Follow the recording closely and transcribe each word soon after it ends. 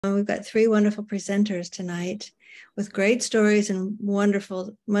We've got three wonderful presenters tonight with great stories and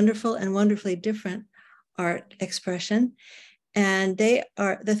wonderful and wonderfully different art expression. And the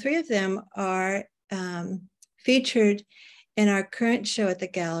three of them are featured in our current show at the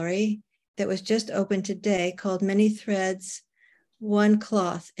gallery that was just opened today called Many Threads, One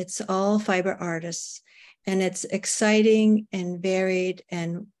Cloth. It's all fiber artists. And it's exciting and varied,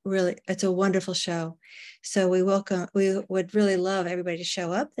 and really, it's a wonderful show. So we would really love everybody to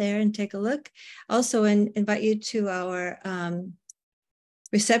show up there and take a look. Also, invite you to our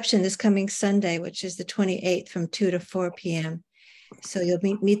reception this coming Sunday, which is the 28th from 2 to 4 p.m. So you'll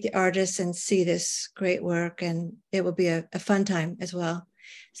meet the artists and see this great work, and it will be a fun time as well.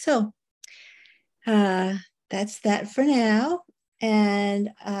 So that's that for now. And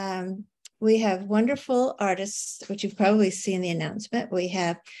we have wonderful artists, which you've probably seen the announcement. We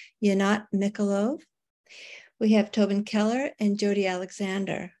have Yonat Mikolov, we have Tobin Keller, and Jody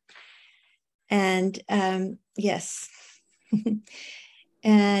Alexander. And yes,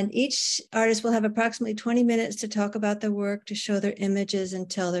 and each artist will have approximately 20 minutes to talk about their work, to show their images and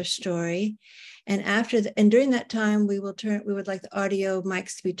tell their story. And during that time, we would like the audio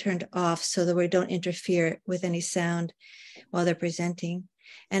mics to be turned off so that we don't interfere with any sound while they're presenting.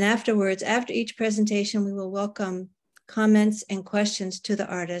 And afterwards, after each presentation, we will welcome comments and questions to the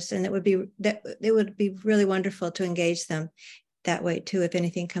artists. And it would be really wonderful to engage them that way too, if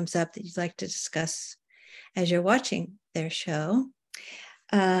anything comes up that you'd like to discuss as you're watching their show.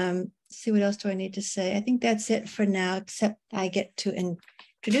 See, what else do I need to say? I think that's it for now, except I get to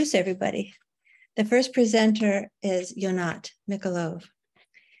introduce everybody. The first presenter is Yonat Mikolov.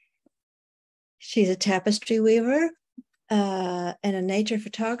 She's a tapestry weaver and a nature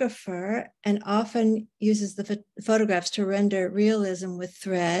photographer, and often uses the photographs to render realism with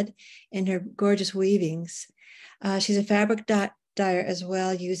thread in her gorgeous weavings. She's a fabric dyer as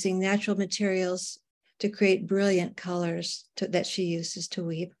well, using natural materials to create brilliant colors that she uses to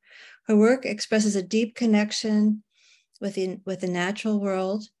weave. Her work expresses a deep connection with the natural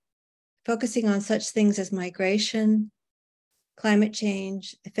world, focusing on such things as migration, climate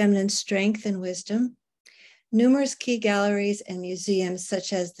change, feminine strength and wisdom. Numerous key galleries and museums,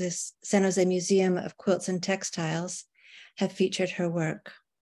 such as the San Jose Museum of Quilts and Textiles, have featured her work.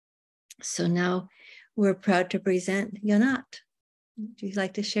 So now we're proud to present Yonat. Would you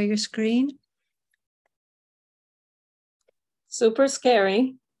like to share your screen? Super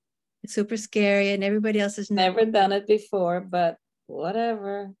scary. It's super scary, and everybody else has never done it before, but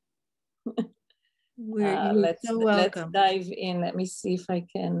whatever. Let's dive in. Let me see if I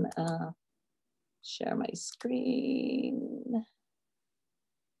can share my screen.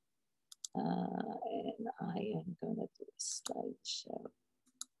 And I am going to do a slideshow.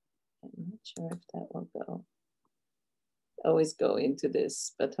 I'm not sure if that will go. Always go into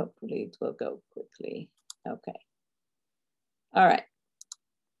this, but hopefully it will go quickly. Okay. All right.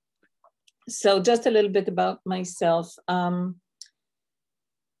 So just a little bit about myself.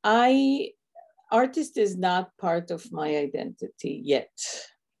 Artist is not part of my identity yet.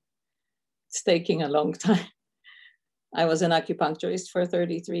 It's taking a long time. I was an acupuncturist for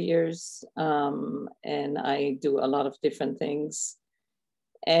 33 years, and I do a lot of different things.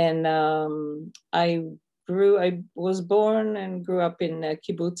 And I was born and grew up in a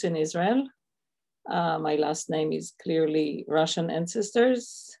kibbutz in Israel. My last name is clearly Russian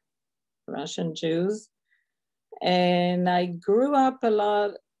ancestors, Russian Jews. And I grew up a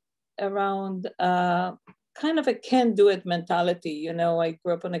lot around kind of a can-do-it mentality. You know, I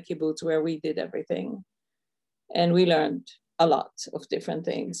grew up on a kibbutz where we did everything. And we learned a lot of different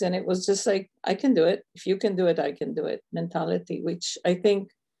things. And it was just like, I can do it. If you can do it, I can do it mentality, which I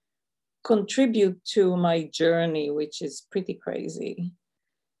think contribute to my journey, which is pretty crazy.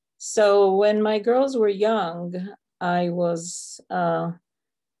 So when my girls were young, I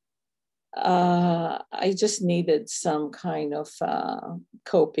just needed some kind of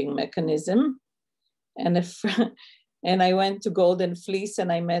coping mechanism. And I went to Golden Fleece,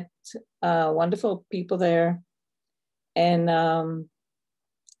 and I met wonderful people there. And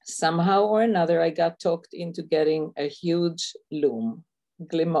somehow or another, I got talked into getting a huge loom,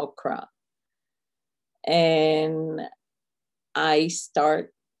 Glimokra. And I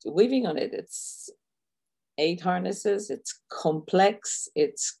start weaving on it. It's 8 harnesses, it's complex,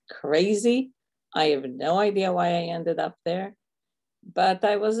 it's crazy. I have no idea why I ended up there. But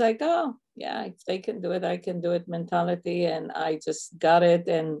I was like, oh, yeah, if they can do it, I can do it mentality. And I just got it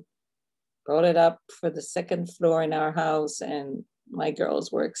and brought it up for the 2nd floor in our house, and my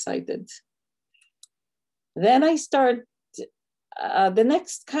girls were excited. Then I started the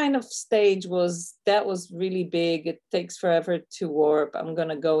next kind of stage was really big. It takes forever to warp. I'm going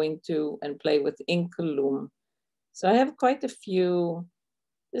to go into and play with ink loom. So I have quite a few.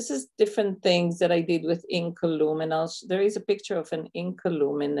 This is different things that I did with ink loom, and there is a picture of an ink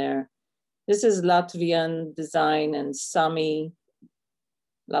loom in there. This is Latvian design and Sami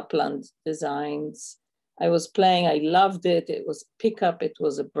Lapland designs. I was playing, I loved it. It was pickup, it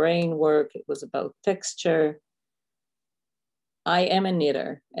was a brain work, it was about texture. I am a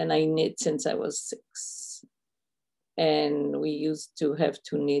knitter, and I knit since I was 6. And we used to have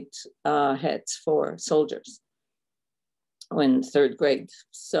to knit hats for soldiers when 3rd grade.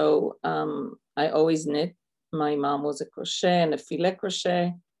 So I always knit. My mom was a crochet and a filet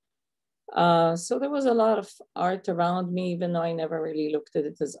crochet. So there was a lot of art around me, even though I never really looked at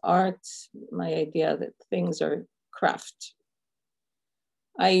it as art. My idea that things are craft.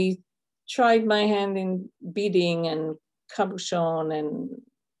 I tried my hand in beading and cabochon, and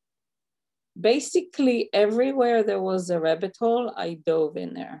basically everywhere there was a rabbit hole, I dove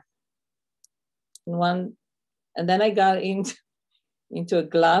in there. And then I got into a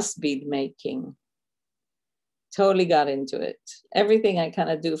glass bead making. Totally got into it. Everything I kind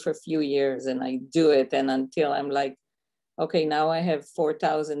of do for a few years, and I do it, and until I'm like, okay, now I have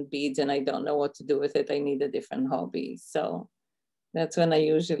 4,000 beads and I don't know what to do with it. I need a different hobby. So that's when I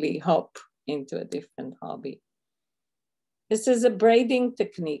usually hop into a different hobby. This is a braiding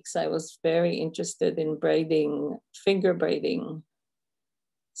techniques. I was very interested in braiding, finger braiding.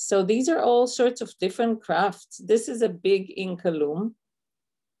 So these are all sorts of different crafts. This is a big Inca loom.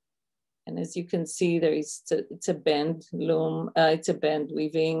 And as you can see, it's a band loom, it's a band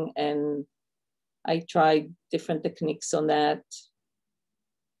weaving, and I tried different techniques on that.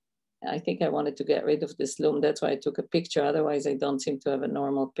 I think I wanted to get rid of this loom. That's why I took a picture. Otherwise, I don't seem to have a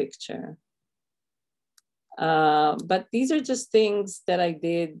normal picture. But these are just things that I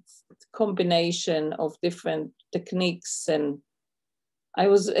did, combination of different techniques. And I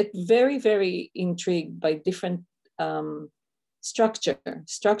was very, very intrigued by different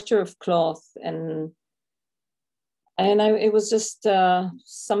structure of cloth. And it was just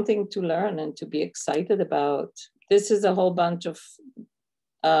something to learn and to be excited about. This is a whole bunch of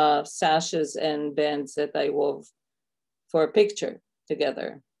sashes and bands that I wove for a picture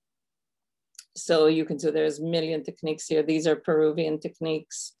together. So you can see there's a million techniques here. These are Peruvian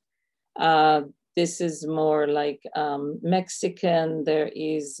techniques. This is more like Mexican. There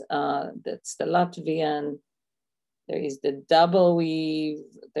is, that's the Latvian. There is the double weave.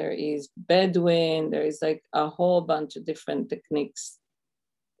 There is Bedouin. There is like a whole bunch of different techniques.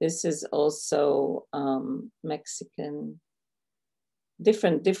 This is also Mexican.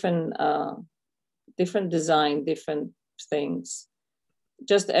 Different design, different things.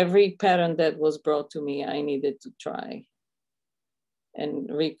 Just every pattern that was brought to me, I needed to try and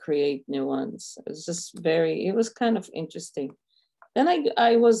recreate new ones. It was just it was kind of interesting. Then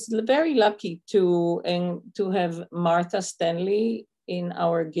I was very lucky to have Martha Stanley in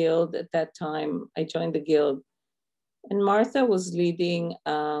our guild at that time. I joined the guild, and Martha was leading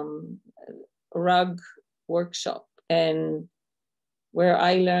a rug workshop, and where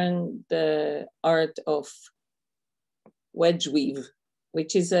I learned the art of wedge weave,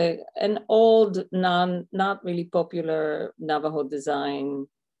 which is an old, not really popular Navajo design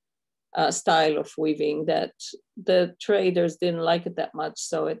style of weaving that the traders didn't like it that much,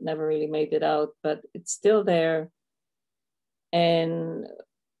 so it never really made it out, but it's still there. And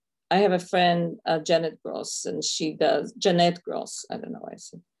I have a friend, Jeanette Gross, and she does, Jeanette Gross, I don't know why I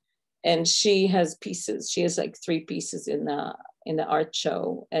said, and she has pieces. She has like 3 pieces in the art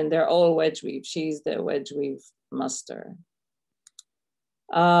show, and they're all wedge weave. She's the wedge weave master.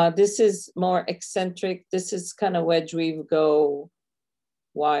 This is more eccentric. This is kind of wedge weave go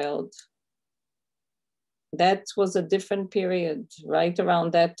wild. That was a different period. Right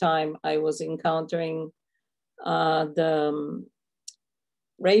around that time, I was encountering the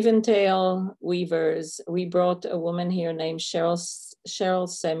Raventail weavers. We brought a woman here named Cheryl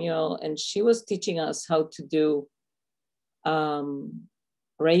Samuel, and she was teaching us how to do Raventail,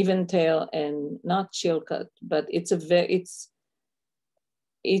 and not chilkat, but it's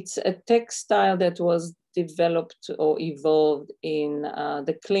a textile that was developed or evolved in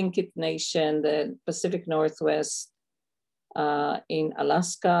the Tlingit Nation, the Pacific Northwest, in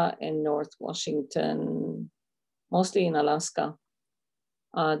Alaska and North Washington, mostly in Alaska.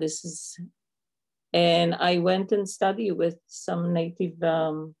 And I went and studied with some native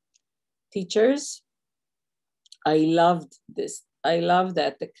teachers. I loved this. I love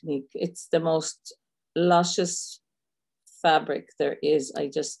that technique. It's the most luscious fabric there is.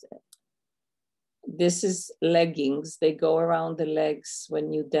 This is leggings. They go around the legs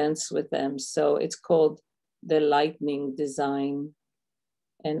when you dance with them. So it's called the lightning design.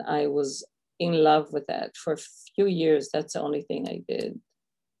 And I was in love with that for a few years. That's the only thing I did.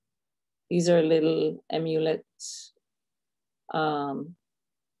 These are little amulets,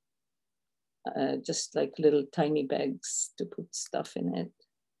 just like little tiny bags to put stuff in it.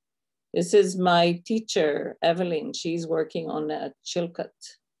 This is my teacher, Evelyn. She's working on a chilkat.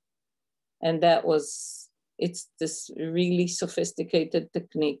 And it's this really sophisticated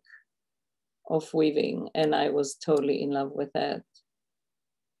technique of weaving. And I was totally in love with that.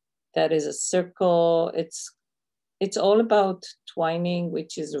 That is a circle. It's all about twining,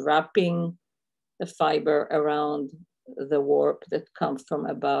 which is wrapping the fiber around the warp that comes from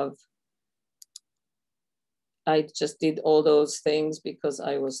above. I just did all those things because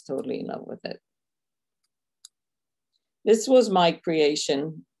I was totally in love with it. This was my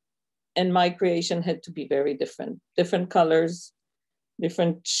creation. And my creation had to be very different colors,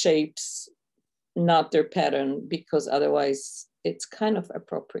 different shapes, not their pattern, because otherwise it's kind of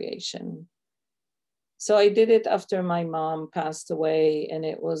appropriation. So I did it after my mom passed away, and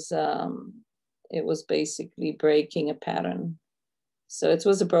it was basically breaking a pattern. So it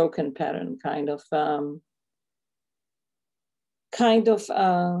was a broken pattern, kind of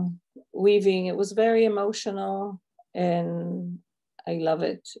weaving. It was very emotional, and I love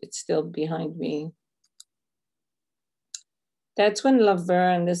it. It's still behind me. That's when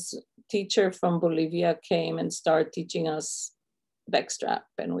Laverne, this teacher from Bolivia, came and started teaching us backstrap,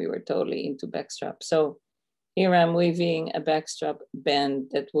 and we were totally into backstrap. So here I'm weaving a backstrap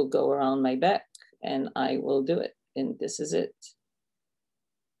band that will go around my back, and I will do it. And this is it.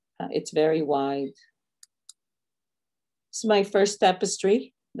 It's very wide. It's my first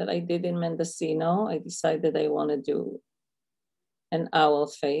tapestry that I did in Mendocino. I decided I want to do an owl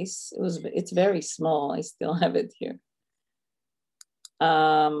face. It's very small. I still have it here.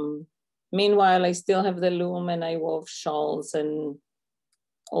 Meanwhile, I still have the loom, and I wove shawls and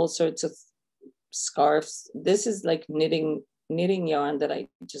all sorts of scarves. This is like knitting yarn that I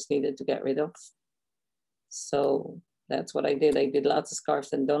just needed to get rid of. So that's what I did. I did lots of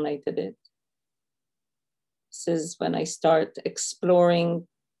scarves and donated it. This is when I start exploring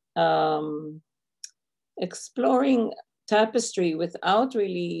tapestry without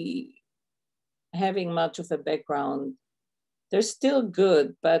really having much of a background. They're still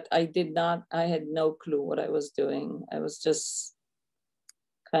good, but I had no clue what I was doing. I was just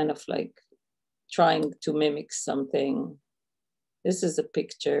kind of like trying to mimic something. This is a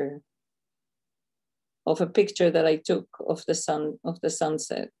picture that I took of the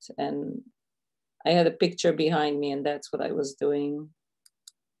sunset, and I had a picture behind me, and that's what I was doing.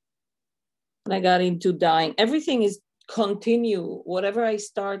 And I got into dyeing. Everything is continue. Whatever I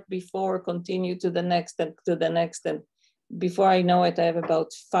start before, continue to the next and to the next. And before I know it, I have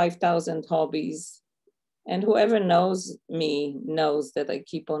about 5,000 hobbies. And whoever knows me knows that I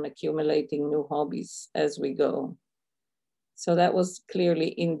keep on accumulating new hobbies as we go. So that was clearly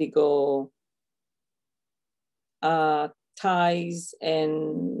indigo, ties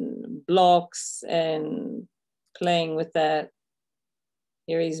and blocks and playing with that.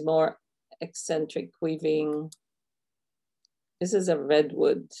 Here is more eccentric weaving. This is a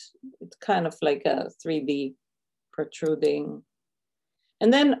redwood. It's kind of like a 3D protruding.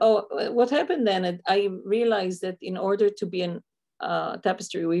 And then, what happened then, I realized that in order to be a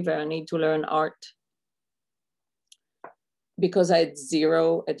tapestry weaver, I need to learn art, because I had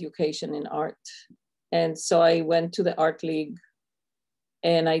zero education in art. And so I went to the art league,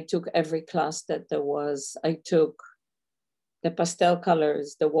 and I took every class that there was. I took the pastel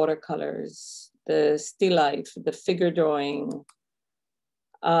colors, the watercolors, the still life, the figure drawing,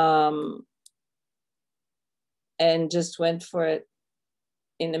 and just went for it.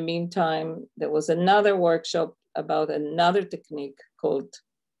 In the meantime, there was another workshop about another technique called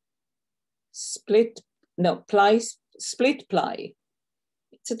split ply.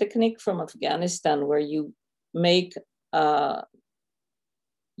 It's a technique from Afghanistan where you make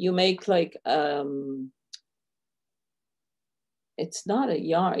like it's not a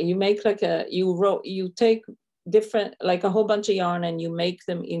yarn. You make like you take different, like a whole bunch of yarn, and you make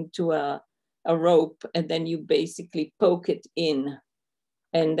them into a rope, and then you basically poke it in.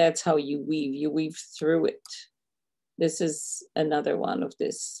 And that's how you weave. You weave through it. This is another one of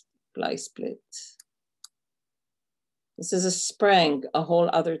this ply split. This is a sprang, a whole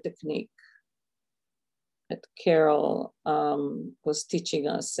other technique that Carol was teaching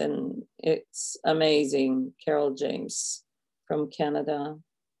us, and it's amazing. Carol James from Canada.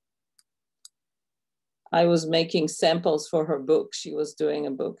 I was making samples for her book. She was doing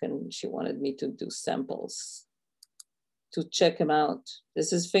a book and she wanted me to do samples to check them out.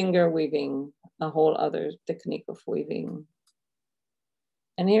 This is finger weaving, a whole other technique of weaving.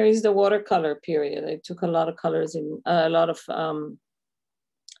 And here is the watercolor period. I took a lot of colors in a lot of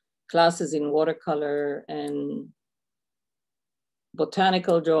classes in watercolor and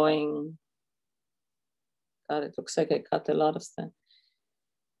botanical drawing. God, it looks like I cut a lot of stuff.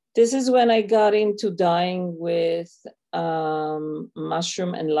 This is when I got into dyeing with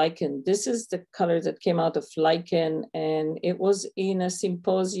mushroom and lichen. This is the color that came out of lichen, and it was in a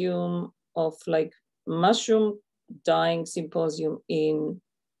symposium of like mushroom dyeing symposium in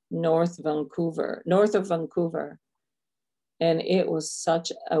north of Vancouver. And it was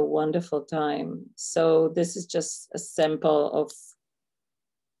such a wonderful time. So this is just a sample of,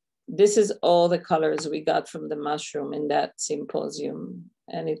 this is all the colors we got from the mushroom in that symposium.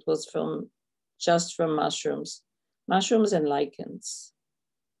 And it was just from mushrooms and lichens.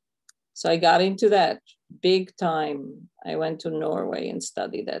 So I got into that big time. I went to Norway and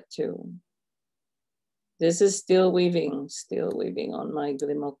studied that too. This is still weaving on my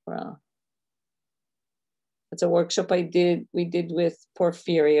Glimokra. It's a workshop we did with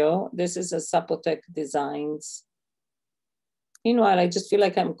Porfirio. This is a Zapotec Designs. Meanwhile, I just feel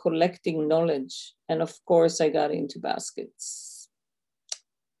like I'm collecting knowledge. And of course, I got into baskets.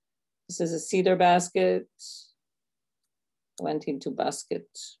 This is a cedar basket. Went into basket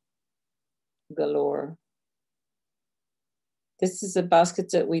galore. This is a basket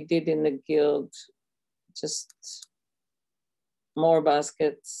that we did in the guild. Just more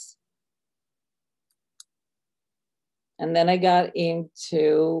baskets. And then I got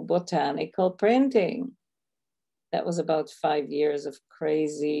into botanical printing. That was about 5 years of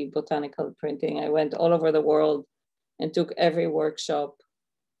crazy botanical printing. I went all over the world and took every workshop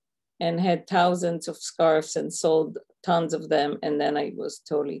and had thousands of scarves and sold tons of them. And then I was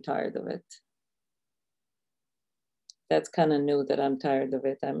totally tired of it. That's kind of new that I'm tired of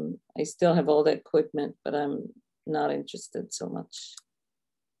it. I still have all the equipment, but I'm not interested so much.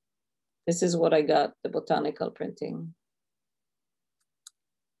 This is what I got, the botanical printing.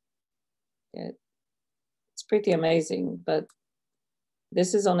 Yeah, it's pretty amazing, but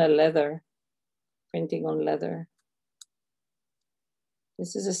this is on a leather, printing on leather.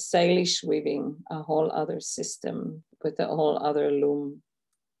 This is a Salish weaving, a whole other system with a whole other loom.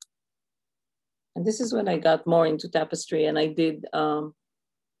 And this is when I got more into tapestry, and I did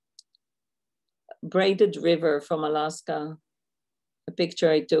braided river from Alaska, a picture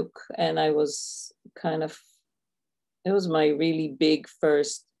I took, and I was it was my really big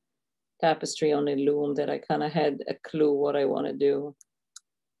first tapestry on a loom that I kind of had a clue what I want to do.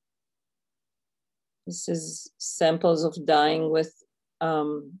 This is samples of dyeing with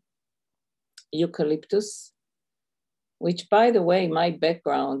eucalyptus, which, by the way, my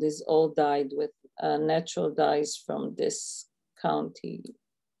background is all dyed with natural dyes from this county.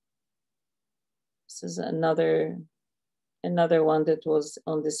 This is another one that was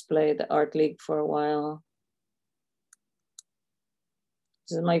on display at the Art League for a while.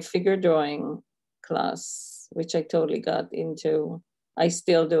 This is my figure drawing class, which I totally got into. I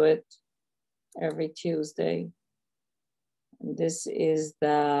still do it every Tuesday. And this is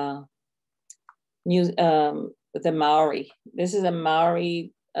the Maori. This is a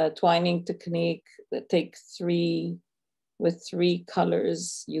Maori twining technique that take with three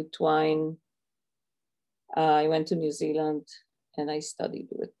colors you twine. I went to New Zealand and I studied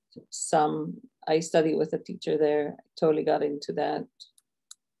with a teacher there. I totally got into that.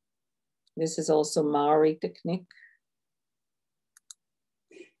 This is also Maori technique.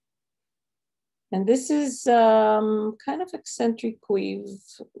 And this is kind of eccentric weave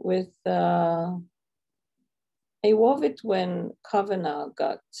with, I wove it when Kavanaugh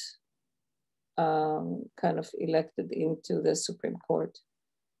got kind of elected into the Supreme Court.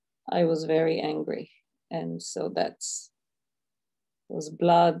 I was very angry. And so was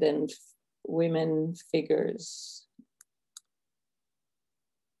blood and women figures.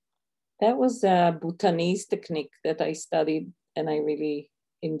 That was a Bhutanese technique that I studied, and I really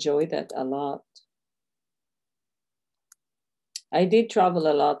enjoyed that a lot. I did travel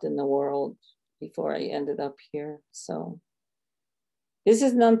a lot in the world before I ended up here. So this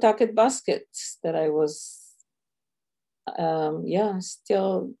is Nantucket baskets that I was,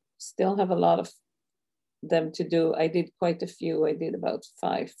 still have a lot of them to do. I did quite a few. I did about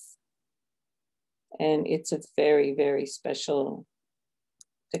 5. And it's a very, very special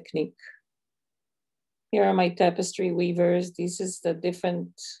technique. Here are my tapestry weavers. This is the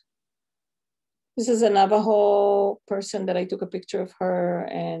different This is a Navajo person that I took a picture of her.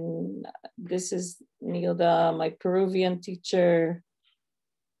 And this is Nilda, my Peruvian teacher.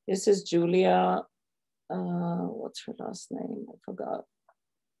 This is Julia. What's her last name? I forgot.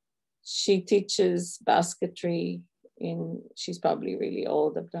 She teaches basketry she's probably really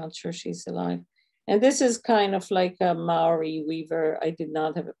old. I'm not sure she's alive. And this is kind of like a Maori weaver. I did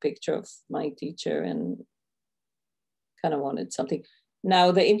not have a picture of my teacher and kind of wanted something.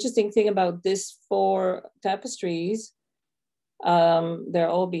 Now, the interesting thing about these 4 tapestries, they're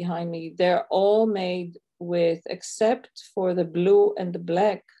all behind me. They're all made with, except for the blue and the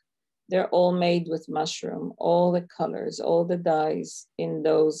black, they're all made with mushroom. All the colors, all the dyes in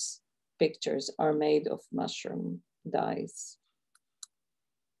those pictures are made of mushroom dyes.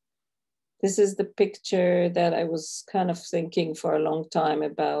 This is the picture that I was kind of thinking for a long time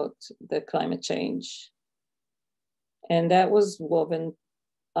about the climate change. And that was woven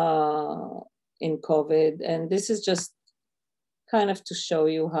in COVID. And this is just kind of to show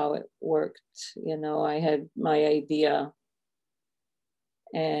you how it worked. You know, I had my idea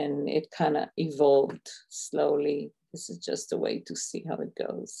and it kind of evolved slowly. This is just a way to see how it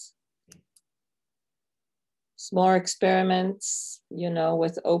goes. Some more experiments, you know,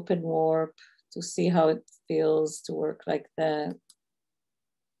 with open warp to see how it feels to work like that.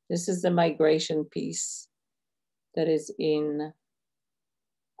 This is the migration piece that is in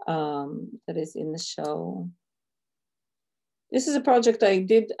the show. This is a project I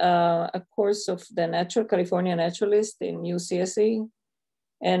did a course of the California Naturalist in UCSC.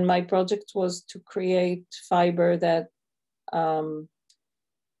 And my project was to create fiber that,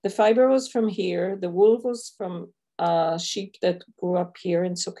 the fiber was from here. The wool was from sheep that grew up here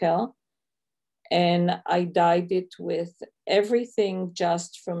in SoCal. And I dyed it with everything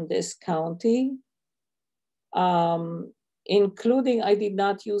just from this county, including, I did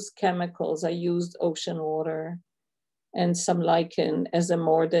not use chemicals. I used ocean water and some lichen as a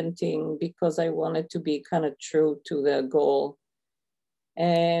mordanting because I wanted to be kind of true to the goal.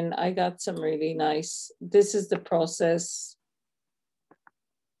 And I got some really nice, this is the process.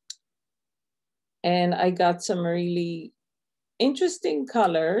 And I got some really interesting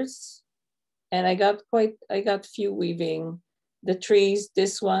colors. And I got few weaving. The trees,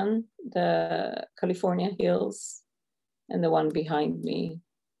 this one, the California hills, and the one behind me.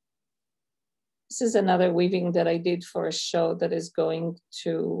 This is another weaving that I did for a show that is going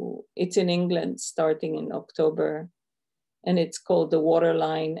to, it's in England starting in October. And it's called The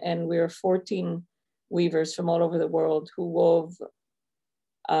Waterline. And we're 14 weavers from all over the world who wove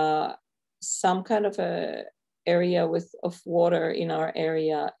some kind of a area of water in our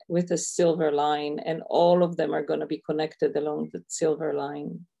area with a silver line. And all of them are going to be connected along the silver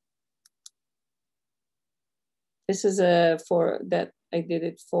line. This is I did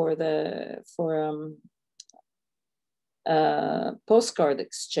it for postcard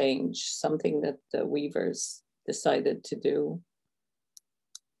exchange, something that the weavers decided to do.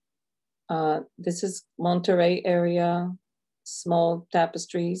 This is Monterey area, small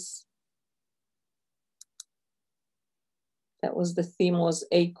tapestries. That was the theme, was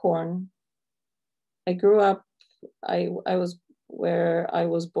acorn. I grew up, I was where I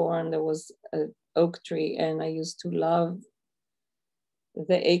was born, there was an oak tree, and I used to love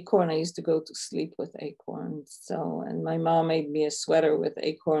the acorn. I used to go to sleep with acorns. So, and my mom made me a sweater with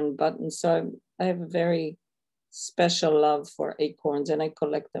acorn buttons. So I have a very special love for acorns, and I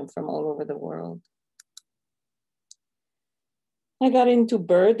collect them from all over the world. I got into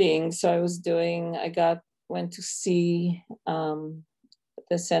birding. So I went to see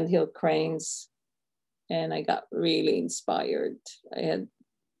the sandhill cranes, and I got really inspired. I had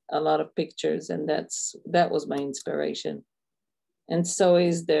a lot of pictures, and that was my inspiration. And so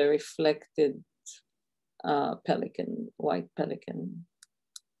is the reflected pelican, white pelican.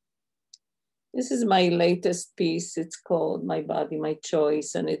 This is my latest piece. It's called My Body, My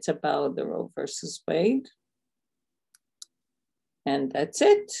Choice, and it's about the Roe versus Wade. And that's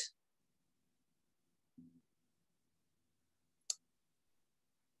it.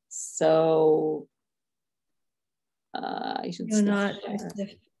 So I should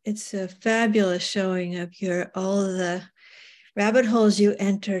it's a fabulous showing of all of the rabbit holes you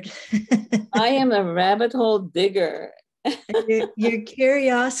entered. I am a rabbit hole digger. your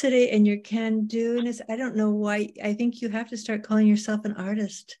curiosity and your can-do-ness. I don't know why. I think you have to start calling yourself an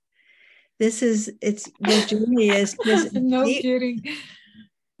artist. Your journey is no kidding.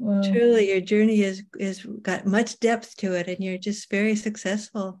 Wow. Truly, your journey is got much depth to it, and you're just very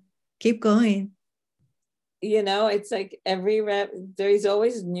successful. Keep going. You know, it's like there is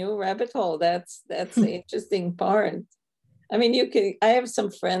always new rabbit hole. That's the interesting part. I mean, I have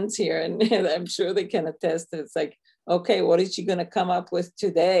some friends here and I'm sure they can attest. It's like, okay, what is she going to come up with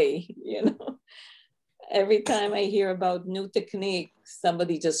today? You know, every time I hear about new technique,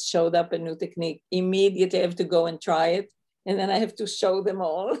 somebody just showed up a new technique, immediately I have to go and try it. And then I have to show them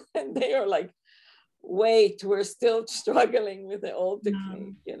all. And they are like, wait, we're still struggling with the old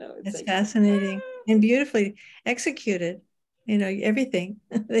technique. You know, it's like, fascinating and beautifully executed, you know, everything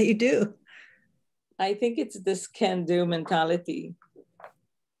that you do. I think it's this can-do mentality.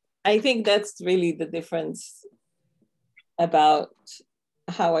 I think that's really the difference about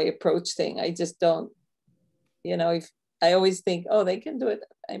how I approach things. I just don't, you know, if I always think, oh, they can do it,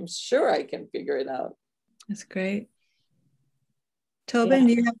 I'm sure I can figure it out. That's great. Tobin,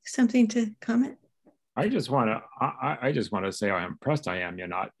 do you have something to comment? I just want to say how impressed I am. You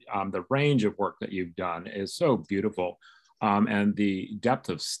know, the range of work that you've done is so beautiful, and the depth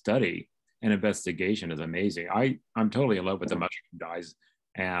of study and investigation is amazing. I'm totally in love with the mushroom dyes,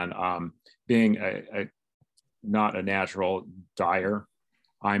 and being not a natural dyer,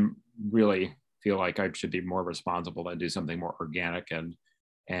 I'm really feel like I should be more responsible and do something more organic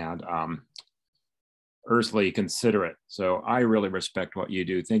and earthly considerate. So I really respect what you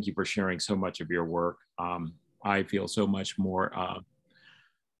do. Thank you for sharing so much of your work. I feel so much more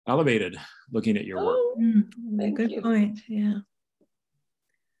elevated looking at your work. Good point. Yeah.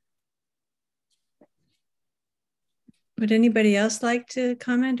 Would anybody else like to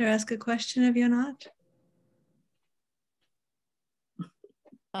comment or ask a question of Yonat?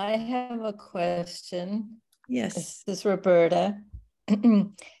 I have a question. Yes. This is Roberta.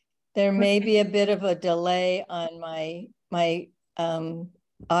 There may be a bit of a delay on my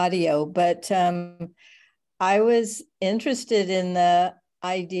audio, but I was interested in the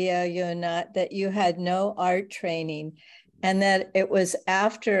idea, Yonat, that you had no art training and that it was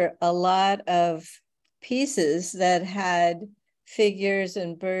after a lot of pieces that had figures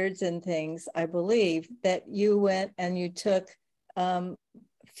and birds and things, I believe, that you went and you took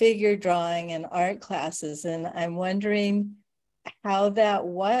figure drawing and art classes. And I'm wondering how that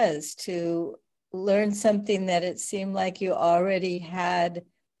was to learn something that it seemed like you already had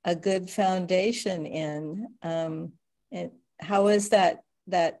a good foundation in. And how was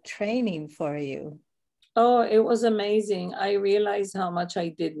that training for you? Oh, it was amazing. I realized how much I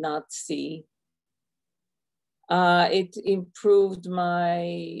did not see. It improved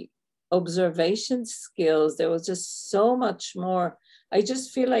my observation skills. There was just so much more. I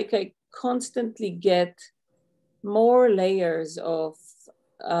just feel like I constantly get more layers of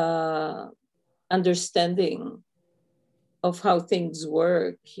understanding of how things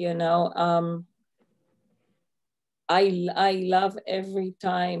work, you know. I love every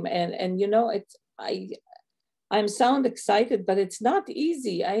time, and you know, I'm sound excited, but it's not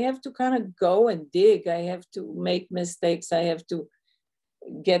easy. I have to kind of go and dig. I have to make mistakes. I have to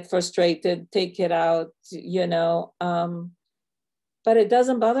get frustrated, take it out, you know. But it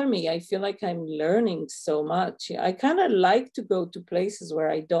doesn't bother me. I feel like I'm learning so much. I kind of like to go to places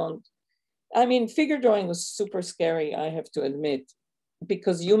where I don't. I mean, figure drawing was super scary, I have to admit,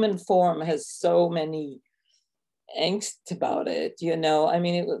 because human form has so many angst about it, you know. I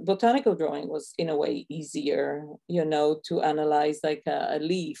mean, botanical drawing was in a way easier, you know, to analyze, like a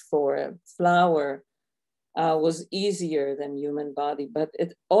leaf or a flower was easier than human body, but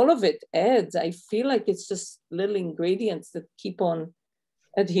all of it adds. I feel like it's just little ingredients that keep on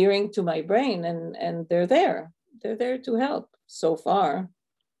adhering to my brain, and they're there to help so far.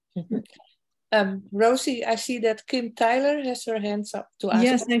 Rosie, I see that Kim Tyler has her hands up to ask.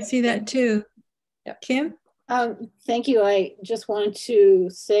 Yes, I see that too. Yeah. Kim? Thank you. I just wanted to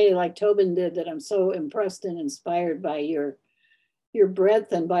say, like Tobin did, that I'm so impressed and inspired by your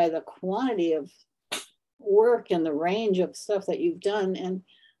breadth and by the quantity of work and the range of stuff that you've done. And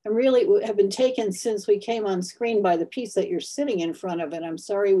I really have been taken since we came on screen by the piece that you're sitting in front of. And I'm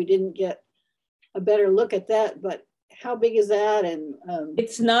sorry we didn't get a better look at that, but how big is that? And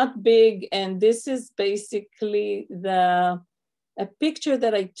it's not big. And this is basically a picture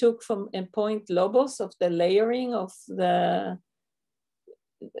that I took from in Point Lobos of the layering of the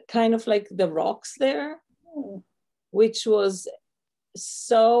kind of like the rocks there, which was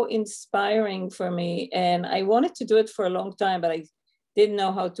so inspiring for me. And I wanted to do it for a long time, but I didn't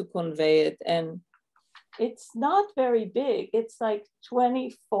know how to convey it. And it's not very big. It's like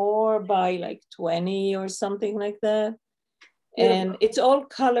 24 by like 20 or something like that. And it's all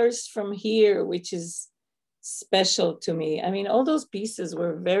colors from here, which is special to me. I mean, all those pieces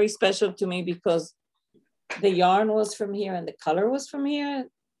were very special to me because the yarn was from here and the color was from here.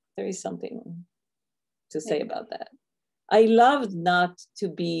 There is something to say about that. I loved not to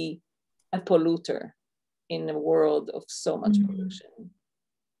be a polluter in a world of so much pollution.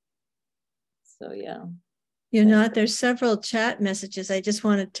 So yeah. You know, there's several chat messages. I just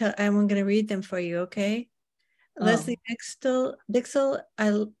want to tell, I'm going to read them for you, okay? Leslie Dixel,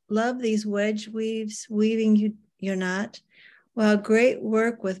 I love these wedge weaves, weaving you're not. Wow, great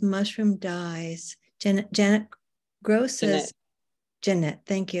work with mushroom dyes. Janet Gross says, Jeanette,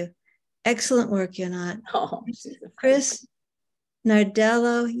 thank you. Excellent work, you're not. Oh, Chris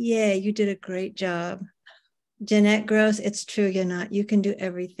Nardello, yeah, you did a great job. Jeanette Gross, it's true, you're not. You can do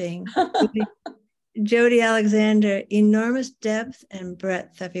everything. Jody Alexander, enormous depth and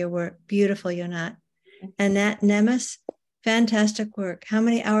breadth of your work. Beautiful, you're not. Annette Nemes, fantastic work. How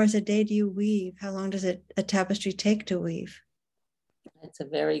many hours a day do you weave? How long does a tapestry take to weave? That's a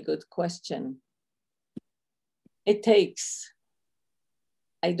very good question. It takes,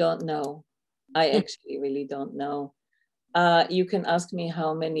 I don't know. I actually really don't know. You can ask me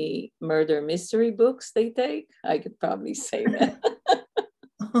how many murder mystery books they take. I could probably say that.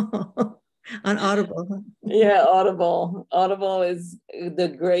 On Audible. Yeah, Audible. Audible is the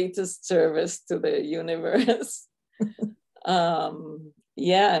greatest service to the universe. Yeah,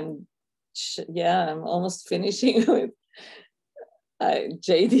 I'm almost finishing with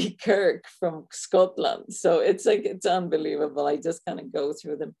J.D. Kirk from Scotland. So it's like, it's unbelievable. I just kind of go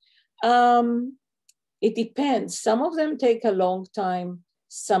through them. It depends. Some of them take a long time.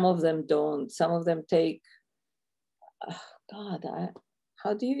 Some of them don't. Some of them take,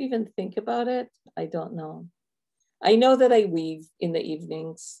 how do you even think about it? I don't know. I know that I weave in the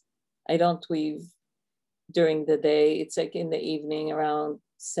evenings. I don't weave during the day. It's like in the evening around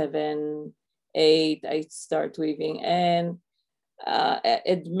 7, 8, I start weaving. And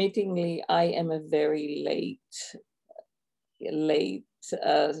admittingly, I am a very late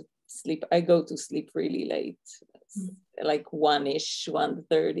sleep. I go to sleep really late, like 1-ish,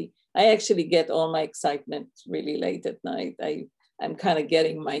 1:30. I actually get all my excitement really late at night. I'm kind of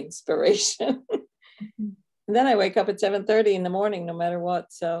getting my inspiration. And then I wake up at 7:30 in the morning, no matter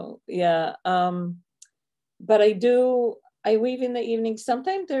what. So yeah, but I weave in the evening.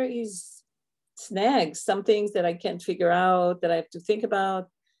 Sometimes there is snags, some things that I can't figure out, that I have to think about,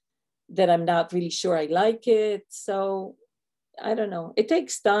 that I'm not really sure I like it. So I don't know. It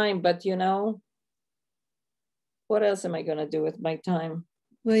takes time, but you know, what else am I going to do with my time?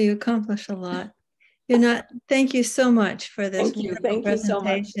 Well, you accomplish a lot. Thank you so much for this Thank you so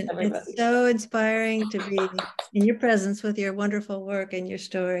much, everybody. It's so inspiring to be in your presence with your wonderful work and your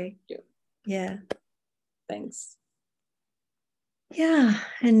story. Thank you. Yeah. Thanks. Yeah,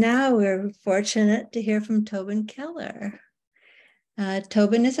 and now we're fortunate to hear from Tobin Keller.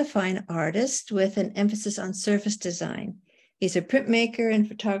 Tobin is a fine artist with an emphasis on surface design. He's a printmaker and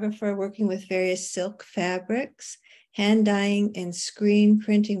photographer working with various silk fabrics, hand dyeing and screen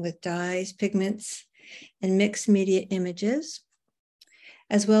printing with dyes, pigments, and mixed media images,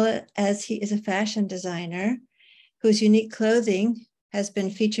 as well as he is a fashion designer whose unique clothing has been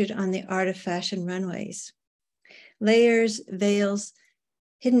featured on the Art of Fashion runways. Layers, veils,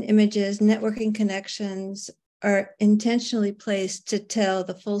 hidden images, networking connections are intentionally placed to tell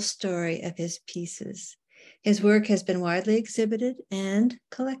the full story of his pieces. His work has been widely exhibited and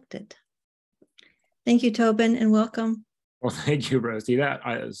collected. Thank you, Tobin, and welcome. Well, thank you, Rosie. That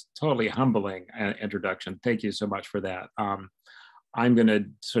is totally humbling introduction. Thank you so much for that. I'm going to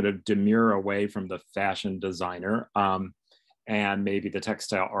sort of demur away from the fashion designer and maybe the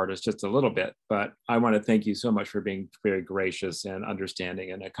textile artist just a little bit, but I want to thank you so much for being very gracious and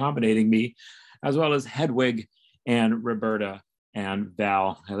understanding and accommodating me, as well as Hedwig and Roberta and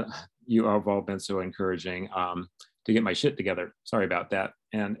Val. You have all been so encouraging to get my shit together. Sorry about that,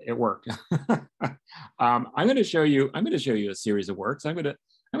 and it worked. I'm going to show you a series of works. I'm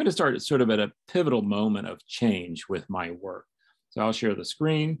going to start sort of at a pivotal moment of change with my work. So I'll share the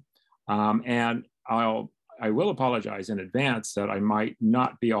screen, and I will apologize in advance that I might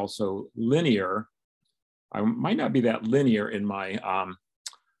not be also linear. I might not be that linear in my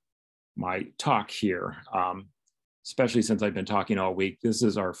my talk here, especially since I've been talking all week. This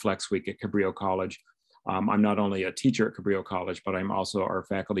is our Flex Week at Cabrillo College. I'm not only a teacher at Cabrillo College, but I'm also our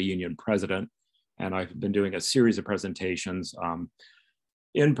faculty union president. And I've been doing a series of presentations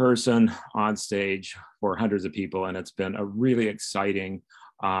in person, on stage for hundreds of people. And it's been a really exciting,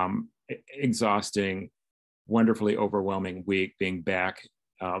 exhausting, wonderfully overwhelming week being back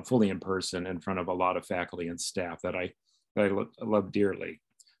fully in person in front of a lot of faculty and staff that I love dearly.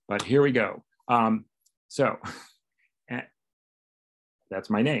 But here we go. So that's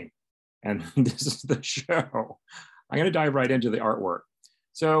my name. And this is the show. I'm going to dive right into the artwork.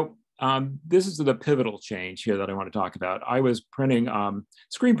 So this is the pivotal change here that I want to talk about. I was printing,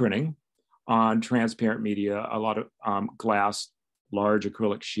 screen printing on transparent media, a lot of glass, large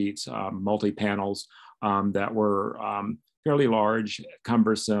acrylic sheets, multi-panels that were fairly large,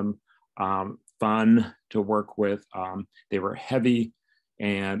 cumbersome, fun to work with. They were heavy.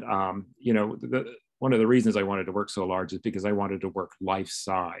 And, you know, one of the reasons I wanted to work so large is because I wanted to work life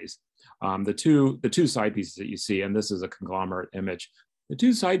size. The two side pieces that you see, and this is a conglomerate image, the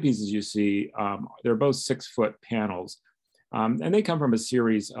two side pieces you see, they're both 6-foot panels. And they come from a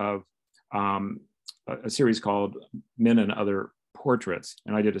series called Men and Other Portraits.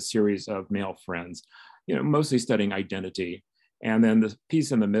 And I did a series of male friends, you know, mostly studying identity. And then the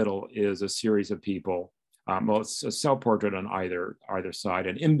piece in the middle is a series of people. Well, it's a self-portrait on either side.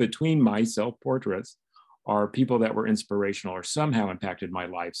 And in between my self-portraits are people that were inspirational or somehow impacted my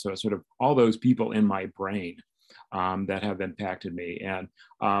life. So it's sort of all those people in my brain that have impacted me. And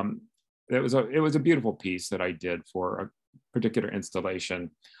it was a beautiful piece that I did for a particular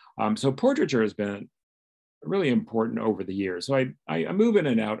installation. So portraiture has been really important over the years. So I move in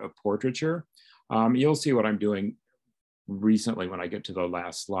and out of portraiture. You'll see what I'm doing recently when I get to the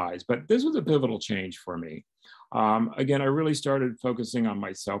last slides, but this was a pivotal change for me. Again, I really started focusing on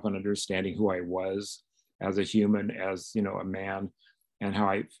myself and understanding who I was as a human, as, you know, a man, and how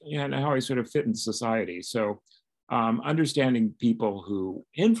I sort of fit in society. So understanding people who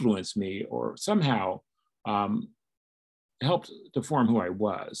influenced me or somehow helped to form who I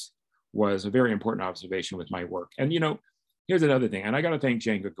was a very important observation with my work. And, you know, here's another thing, and I got to thank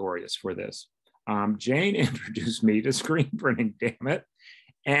Jane Gregorius for this. Jane introduced me to screen printing, damn it.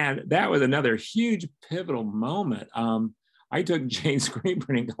 And that was another huge pivotal moment. I took Jane's screen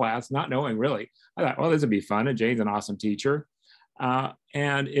printing class, not knowing really. I thought, well, this would be fun. And Jane's an awesome teacher.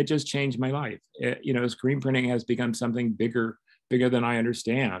 And it just changed my life. You know, screen printing has become something bigger than I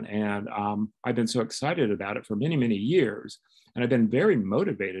understand. And I've been so excited about it for many, many years. And I've been very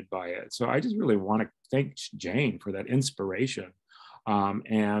motivated by it. So I just really want to thank Jane for that inspiration.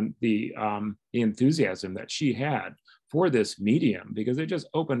 And the enthusiasm that she had for this medium, because it just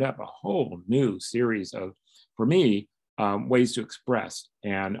opened up a whole new series of, for me, ways to express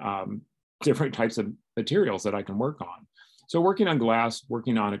and different types of materials that I can work on. So working on glass,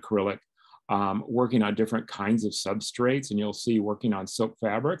 working on acrylic, working on different kinds of substrates, and you'll see working on silk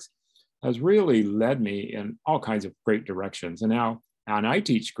fabrics has really led me in all kinds of great directions. And I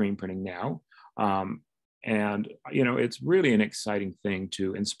teach screen printing now. And, you know, it's really an exciting thing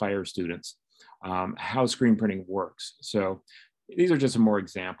to inspire students how screen printing works. So these are just some more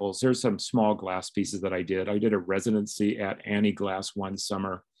examples. There's some small glass pieces that I did. I did a residency at Annie Glass one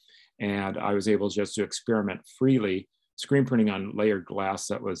summer, and I was able just to experiment freely, screen printing on layered glass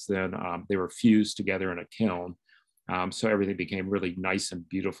that was then, they were fused together in a kiln. So everything became really nice and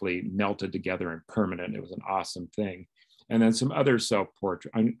beautifully melted together and permanent. It was an awesome thing. And then some other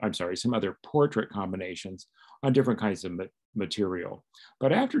some other portrait combinations on different kinds of material.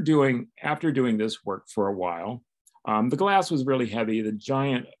 But after doing this work for a while, the glass was really heavy. The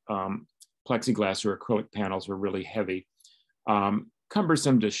giant plexiglass or acrylic panels were really heavy,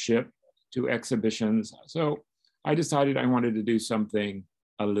 cumbersome to ship to exhibitions. So I decided I wanted to do something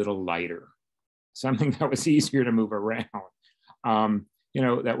a little lighter, something that was easier to move around, you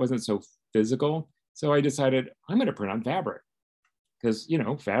know, that wasn't so physical. So I decided I'm going to print on fabric because, you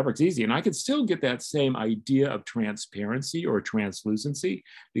know, fabric's easy, and I could still get that same idea of transparency or translucency,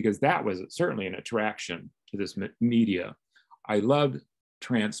 because that was certainly an attraction to this media. I loved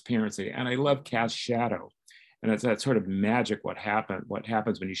transparency and I love cast shadow. And it's that sort of magic what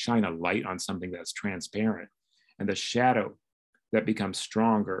happens when you shine a light on something that's transparent, and the shadow that becomes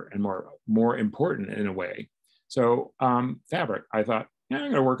stronger and more important in a way. So fabric, I thought, yeah,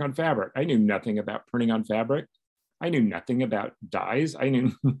 I'm gonna work on fabric. I knew nothing about printing on fabric. I knew nothing about dyes. I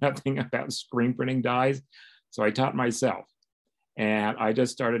knew nothing about screen printing dyes. So I taught myself. And I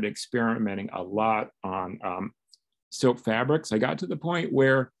just started experimenting a lot on silk fabrics. I got to the point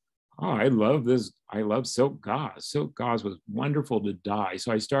where, oh, I love this. I love silk gauze. Silk gauze was wonderful to dye.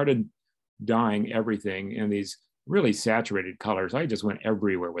 So I started dyeing everything in these really saturated colors. I just went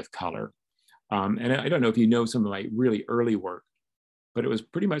everywhere with color. And I don't know if you know some of my really early work, but it was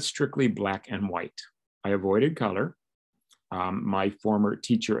pretty much strictly black and white. I avoided color. My former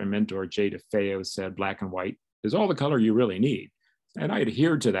teacher and mentor, Jay DeFeo, said black and white is all the color you really need. And I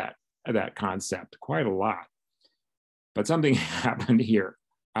adhered to that concept quite a lot. But something happened here.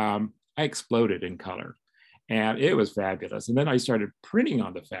 I exploded in color, and it was fabulous. And then I started printing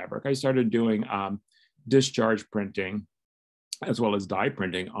on the fabric. I started doing discharge printing as well as dye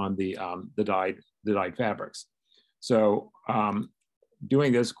printing on the dyed fabrics. So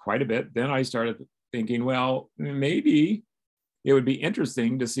doing this quite a bit, then I started thinking, well, maybe it would be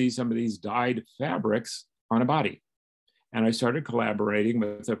interesting to see some of these dyed fabrics on a body. And I started collaborating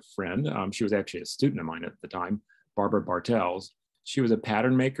with a friend. She was actually a student of mine at the time, Barbara Bartels. She was a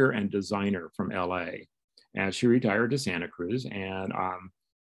pattern maker and designer from LA. And she retired to Santa Cruz. And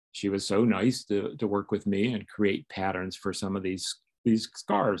she was so nice to work with me and create patterns for some of these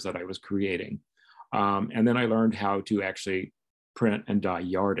scarves that I was creating. And then I learned how to actually print and dye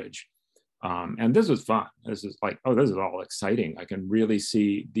yardage. And this was fun. This is like, oh, this is all exciting. I can really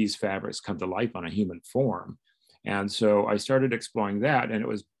see these fabrics come to life on a human form. And so I started exploring that, and it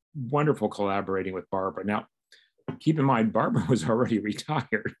was wonderful collaborating with Barbara. Now, keep in mind, Barbara was already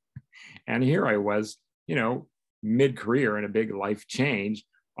retired. And here I was, you know, mid-career in a big life change,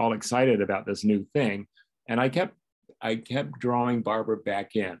 all excited about this new thing. And I kept drawing Barbara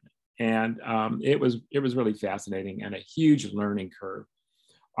back in. And it was really fascinating and a huge learning curve.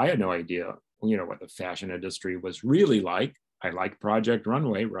 I had no idea, you know, what the fashion industry was really like. I liked Project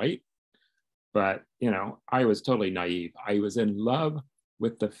Runway, right? But, you know, I was totally naive. I was in love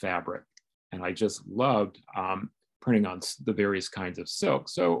with the fabric, and I just loved printing on the various kinds of silk.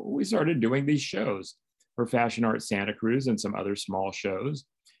 So we started doing these shows for Fashion Art Santa Cruz and some other small shows.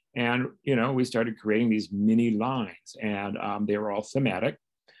 And, you know, we started creating these mini lines, and they were all thematic.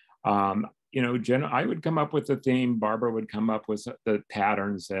 You know, I would come up with the theme, Barbara would come up with the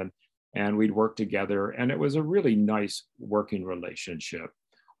patterns, and we'd work together. And it was a really nice working relationship.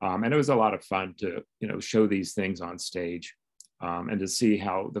 And it was a lot of fun to, you know, show these things on stage and to see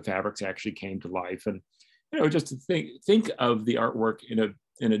how the fabrics actually came to life. And, you know, just to think of the artwork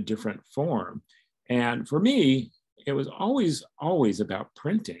in a different form. And for me, it was always about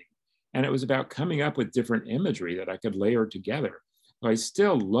printing. And it was about coming up with different imagery that I could layer together. So I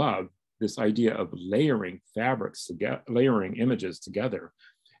still love this idea of layering fabrics together, layering images together,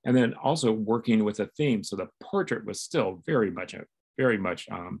 and then also working with a theme. So the portrait was still very much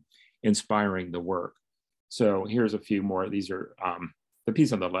inspiring the work. So here's a few more. These are, the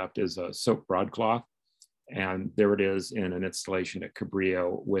piece on the left is a silk broadcloth. And there it is in an installation at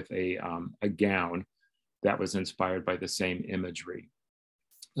Cabrillo with a gown that was inspired by the same imagery.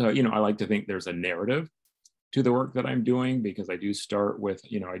 So, you know, I like to think there's a narrative to the work that I'm doing, because I do start with,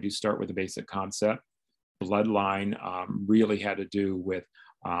 you know, a basic concept. Bloodline really had to do with,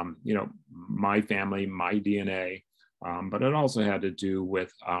 you know, my family, my DNA, but it also had to do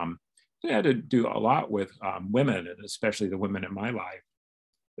with, it had to do a lot with women, and especially the women in my life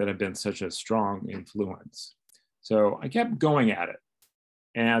that have been such a strong influence. So I kept going at it,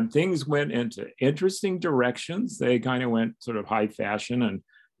 and things went into interesting directions. They kind of went sort of high fashion, and,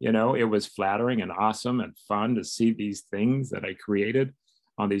 you know, it was flattering and awesome and fun to see these things that I created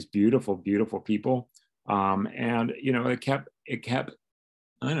on these beautiful, beautiful people. And, you know, it kept,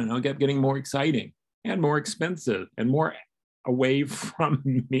 I don't know, it kept getting more exciting and more expensive and more away from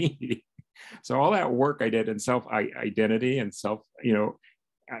me. So all that work I did in self-identity and self, you know,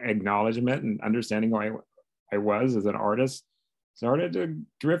 acknowledgement and understanding who I was as an artist started to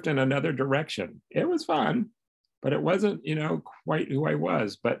drift in another direction. It was fun, but it wasn't, you know, quite who I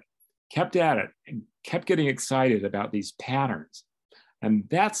was, but kept at it and kept getting excited about these patterns. And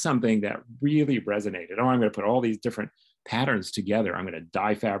that's something that really resonated. Oh, I'm going to put all these different patterns together. I'm going to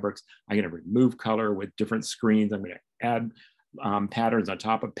dye fabrics. I'm going to remove color with different screens. I'm going to add patterns on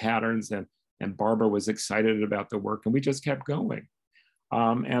top of patterns. And Barbara was excited about the work, and we just kept going.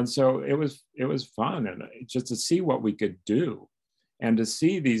 And so it was fun, and just to see what we could do, and to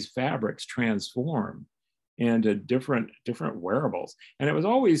see these fabrics transform into different wearables. And it was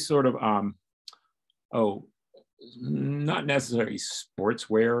always sort of, not necessarily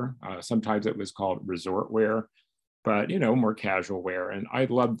sportswear. Sometimes it was called resort wear, but, you know, more casual wear. And I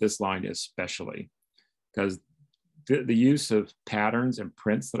loved this line especially because the use of patterns and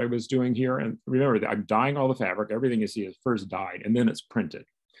prints that I was doing here. And remember that I'm dyeing all the fabric. Everything you see is first dyed and then it's printed.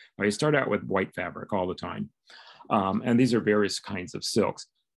 I start out with white fabric all the time. And these are various kinds of silks.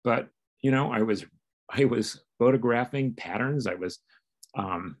 But, you know, I was photographing patterns. I was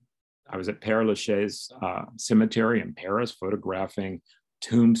at Père Lachaise cemetery in Paris, photographing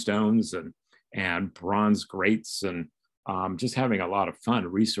tombstones and bronze grates, and just having a lot of fun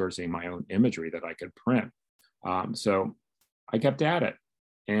resourcing my own imagery that I could print. So I kept at it.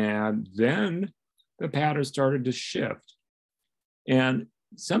 And then the pattern started to shift. And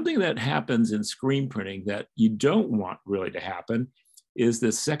something that happens in screen printing that you don't want really to happen is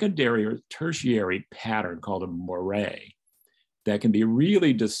the secondary or tertiary pattern called a moire that can be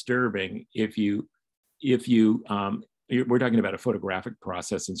really disturbing if we're talking about a photographic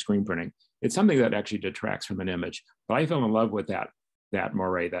process in screen printing. It's something that actually detracts from an image. But I fell in love with that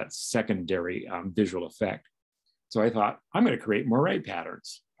moire, that secondary visual effect. So I thought, I'm going to create moire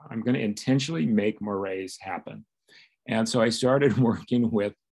patterns. I'm going to intentionally make moires happen. And so I started working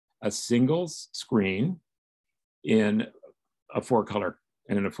with a single screen in a four color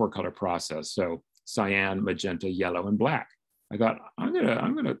process. So cyan, magenta, yellow, and black. I thought, I'm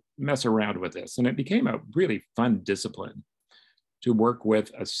gonna mess around with this. And it became a really fun discipline to work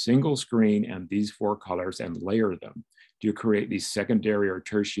with a single screen and these four colors and layer them to create these secondary or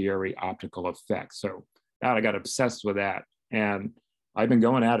tertiary optical effects. So that I got obsessed with that. And I've been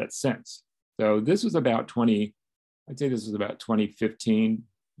going at it since. So this was about 2015.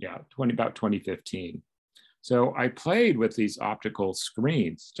 Yeah, about 2015. So I played with these optical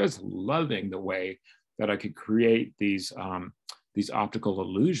screens, just loving the way that I could create these optical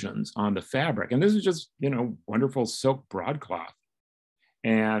illusions on the fabric. And this is just, wonderful silk broadcloth.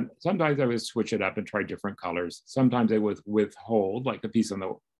 And sometimes I would switch it up and try different colors. Sometimes I would withhold, like the piece on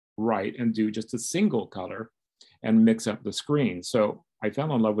the right, and do just a single color and mix up the screen. So I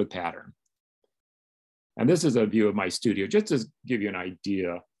fell in love with pattern. And this is a view of my studio, just to give you an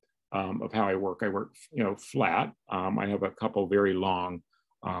idea of how I work. I work, flat. I have a couple very long,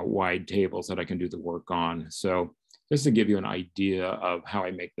 wide tables that I can do the work on. So just to give you an idea of how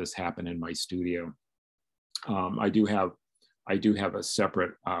I make this happen in my studio. I do have a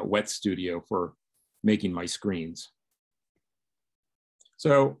separate wet studio for making my screens.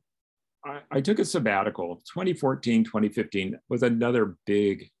 So I took a sabbatical. 2014, 2015 was another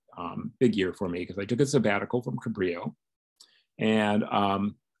big year for me because I took a sabbatical from Cabrillo, and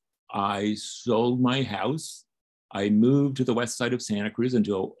I sold my house. I moved to the west side of Santa Cruz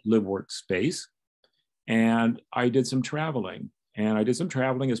into a live-work space, and I did some traveling. And I did some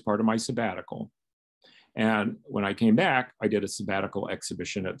traveling as part of my sabbatical. And when I came back, I did a sabbatical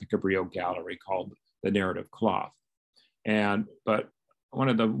exhibition at the Cabrillo Gallery called The Narrative Cloth. But one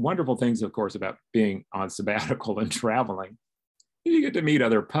of the wonderful things, of course, about being on sabbatical and traveling, you get to meet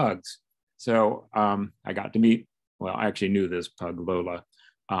other pugs. So I got to meet, well, I actually knew this pug, Lola.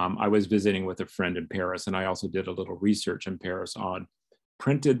 I was visiting with a friend in Paris, and I also did a little research in Paris on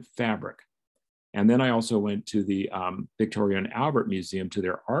printed fabric. And then I also went to the Victoria and Albert Museum, to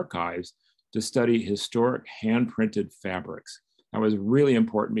their archives, to study historic hand-printed fabrics. That was really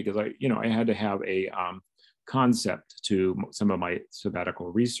important because I had to have a concept to some of my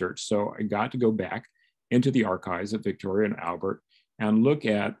sabbatical research. So I got to go back into the archives of Victoria and Albert and look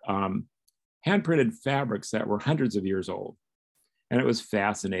at hand-printed fabrics that were hundreds of years old. And it was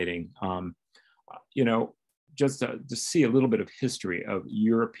fascinating, just to see a little bit of history of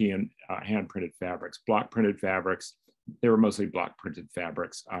European hand-printed fabrics, block-printed fabrics. They were mostly block-printed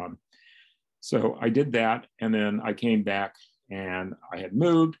fabrics. So I did that, and then I came back and I had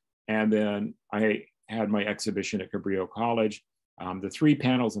moved, and then I had my exhibition at Cabrillo College. The three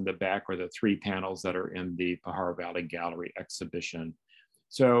panels in the back are the three panels that are in the Pajaro Valley Gallery exhibition.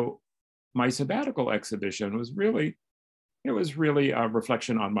 So my sabbatical exhibition was really a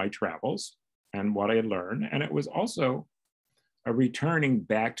reflection on my travels and what I had learned. And it was also a returning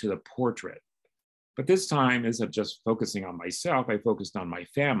back to the portrait. But this time, instead of just focusing on myself, I focused on my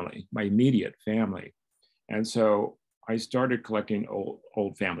family, my immediate family. And so I started collecting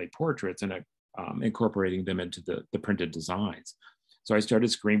old family portraits and incorporating them into the printed designs. So I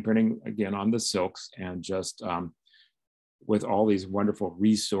started screen printing again on the silks, and just with all these wonderful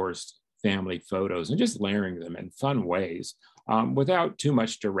resourced family photos, and just layering them in fun ways without too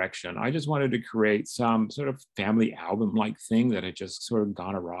much direction. I just wanted to create some sort of family album-like thing that had just sort of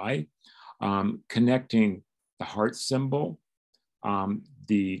gone awry, connecting the heart symbol,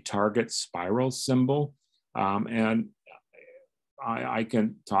 the target spiral symbol, and I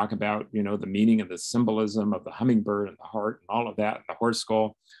can talk about, the meaning of the symbolism of the hummingbird and the heart and all of that, and the horse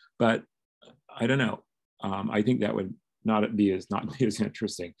skull, but I don't know. I think that would not be as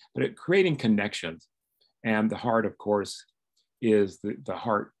interesting, but creating connections. And the heart, of course, is the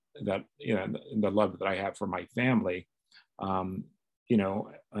heart that, the love that I have for my family. And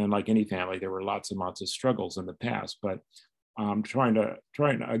like any family, there were lots and lots of struggles in the past, but trying to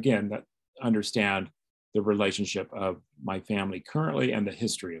again, understand the relationship of my family currently and the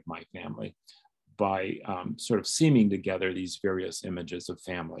history of my family by sort of seaming together these various images of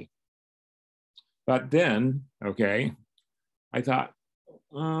family. But then, okay, I thought,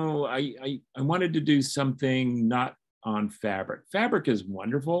 I wanted to do something not on fabric. Fabric is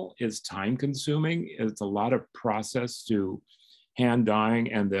wonderful, it's time consuming, it's a lot of process to hand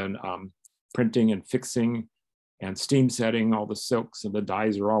dyeing and then printing and fixing and steam setting all the silks, and the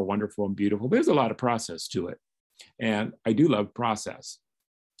dyes are all wonderful and beautiful. There's a lot of process to it. And I do love process.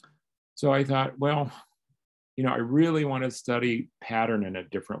 So I thought, well, I really want to study pattern in a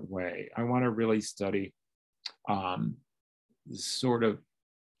different way. I want to really study sort of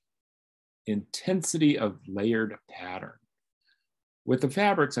intensity of layered pattern. With the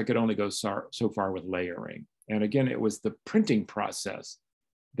fabrics, I could only go so far with layering. And again, it was the printing process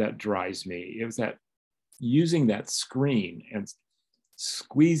that drives me. It was that using that screen and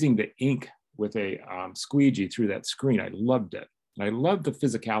squeezing the ink with a squeegee through that screen. I loved it. And I loved the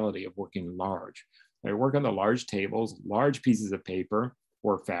physicality of working large. I work on the large tables, large pieces of paper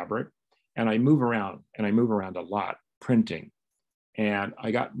or fabric, and I move around, a lot printing. And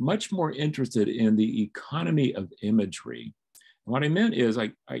I got much more interested in the economy of imagery. And what I meant is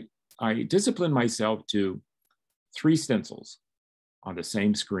I disciplined myself to 3 stencils on the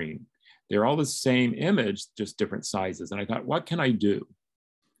same screen. They're all the same image, just different sizes. And I thought, what can I do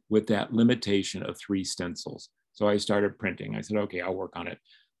with that limitation of 3 stencils? So I started printing. I said, okay, I'll work on it.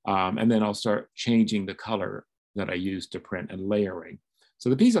 And then I'll start changing the color that I use to print and layering. So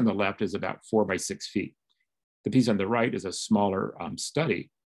the piece on the left is about 4 by 6 feet. The piece on the right is a smaller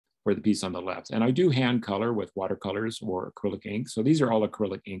study for the piece on the left. And I do hand color with watercolors or acrylic ink. So these are all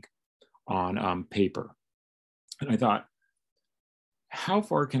acrylic ink on paper. And I thought, how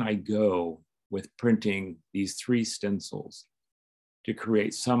far can I go with printing these 3 stencils to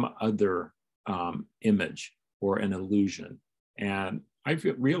create some other image or an illusion? And I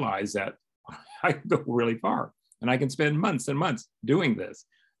realized that I can go really far and I can spend months and months doing this.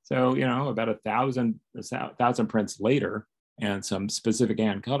 So, you know, about 1,000 prints later and some specific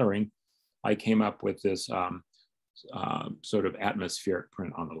hand coloring, I came up with this sort of atmospheric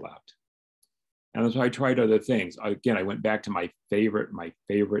print on the left. And so I tried other things. Again, I went back to my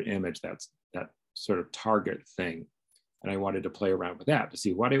favorite image, that sort of target thing. And I wanted to play around with that to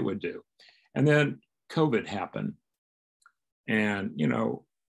see what it would do. And then COVID happened. And, you know,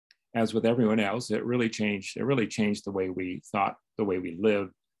 as with everyone else, it really changed the way we thought, the way we live,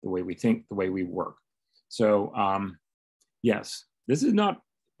 the way we think, the way we work. So yes, this is not,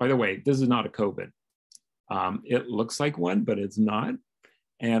 by the way, this is not a COVID. It looks like one, but it's not.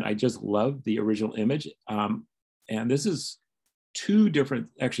 And I just love the original image. And this is 3 different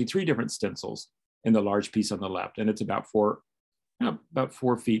stencils in the large piece on the left. And it's about 4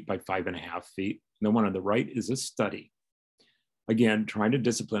 feet by 5.5 feet. And the one on the right is a study. Again, trying to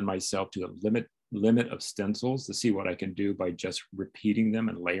discipline myself to a limit of stencils to see what I can do by just repeating them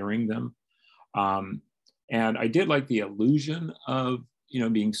and layering them. And I did like the illusion of, you know,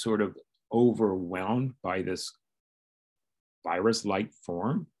 being sort of overwhelmed by this virus-like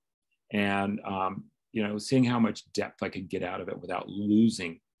form, and you know, seeing how much depth I could get out of it without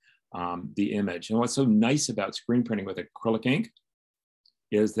losing the image. And what's so nice about screen printing with acrylic ink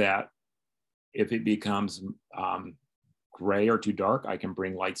is that if it becomes gray or too dark, I can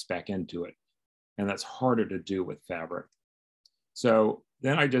bring lights back into it. And that's harder to do with fabric. So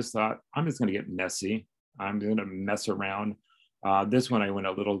then I just thought, I'm just gonna get messy. I'm gonna mess around. This one, I went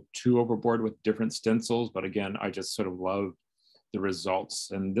a little too overboard with different stencils, but again, I just sort of loved the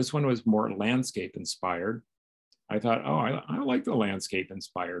results. And this one was more landscape inspired. I thought, oh, I like the landscape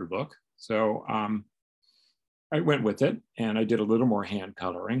inspired look. So I went with it and I did a little more hand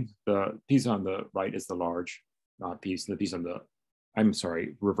coloring. The piece on the right is the large piece. The piece on the, I'm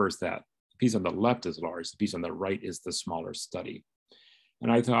sorry, reverse that. The piece on the left is large. The piece on the right is the smaller study.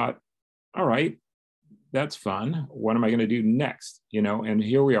 And I thought, all right, that's fun. What am I going to do next? You know, and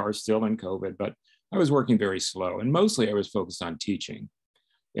here we are still in COVID, but I was working very slow and mostly I was focused on teaching.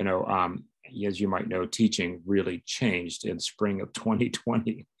 You know, as you might know, teaching really changed in spring of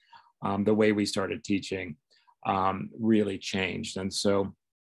 2020. The way we started teaching really changed. And so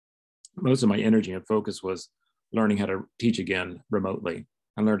most of my energy and focus was learning how to teach again remotely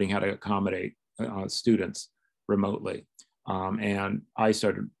and learning how to accommodate students remotely. And I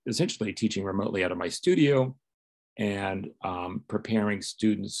started essentially teaching remotely out of my studio and preparing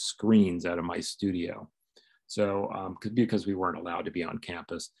students' screens out of my studio. So because we weren't allowed to be on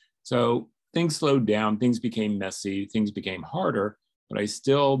campus. So things slowed down, things became messy, things became harder, but I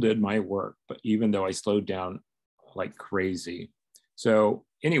still did my work, but even though I slowed down like crazy. So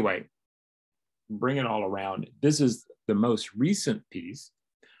anyway, bring it all around. This is the most recent piece.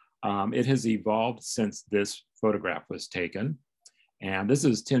 It has evolved since this photograph was taken. And this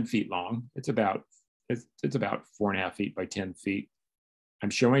is 10 feet long. It's about 4.5 feet by 10 feet. I'm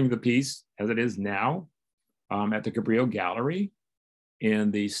showing the piece as it is now at the Cabrillo Gallery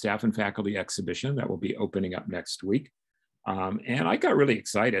in the staff and faculty exhibition that will be opening up next week. And I got really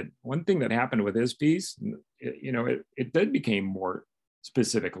excited. One thing that happened with this piece, it did become more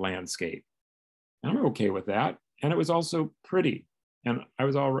specific landscape. And I'm okay with that. And it was also pretty. And I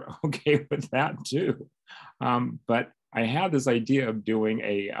was all okay with that too. But I had this idea of doing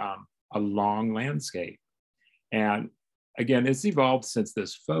a long landscape. And again, it's evolved since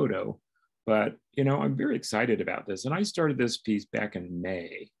this photo, but you know, I'm very excited about this. And I started this piece back in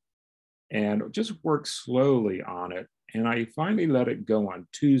May and just worked slowly on it. And I finally let it go on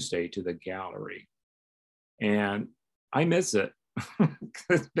Tuesday to the gallery. And I miss it.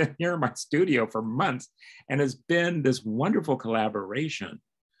 It's been here in my studio for months. And it's been this wonderful collaboration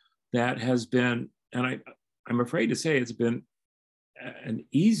that has been, and I'm afraid to say it's been an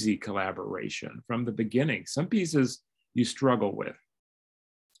easy collaboration from the beginning. Some pieces you struggle with.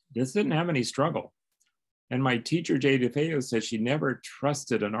 This didn't have any struggle. And my teacher, Jay DeFeo, says she never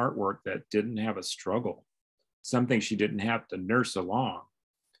trusted an artwork that didn't have a struggle, something she didn't have to nurse along.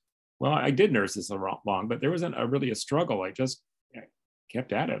 Well, I did nurse this along, but there wasn't really a struggle. I just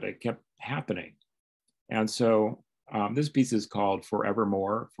kept at it. It kept happening. And so this piece is called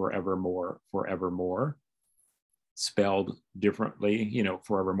Forevermore, Forevermore, Forevermore, spelled differently. You know,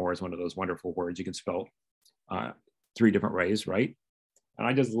 forevermore is one of those wonderful words you can spell 3 different ways, right? And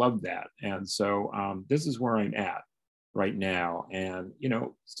I just love that. And so this is where I'm at right now. And, you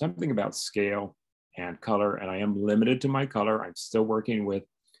know, something about scale and color, and I am limited to my color. I'm still working with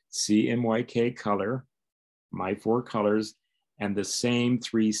CMYK color, my 4 colors, and the same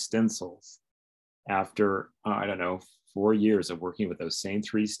 3 stencils after, I don't know, 4 years of working with those same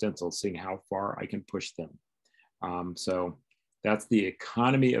 3 stencils, seeing how far I can push them. So that's the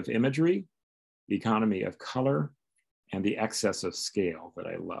economy of imagery, the economy of color, and the excess of scale that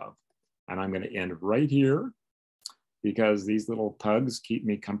I love. And I'm going to end right here because these little pugs keep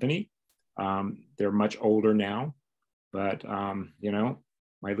me company. They're much older now, but you know,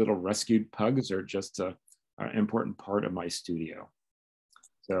 my little rescued pugs are just an important part of my studio.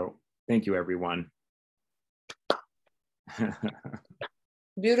 So thank you, everyone.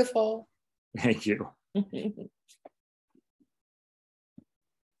 Beautiful. Thank you.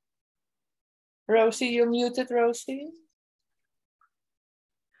 Rosie, you're muted, Rosie.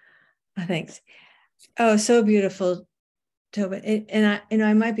 Oh, thanks. Oh, so beautiful, Tobin. And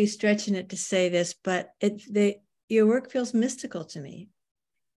I might be stretching it to say this, but your work feels mystical to me.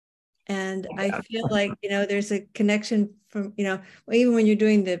 And I feel like, you know, there's a connection from, you know, even when you're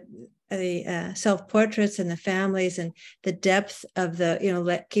doing the self-portraits and the families and the depth of the, you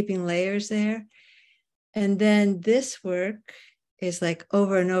know, keeping layers there. And then this work is like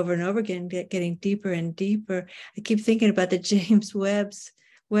over and over and over again, getting deeper and deeper. I keep thinking about the James Webb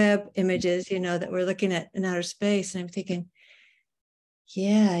images, you know, that we're looking at in outer space. And I'm thinking,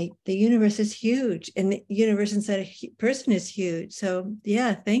 yeah, the universe is huge and the universe inside a person is huge. So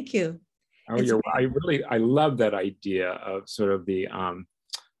yeah, thank you. Oh, I love that idea of sort of there's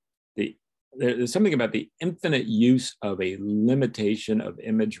something about the infinite use of a limitation of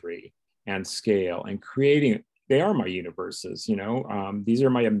imagery and scale and creating, they are my universes, you know, these are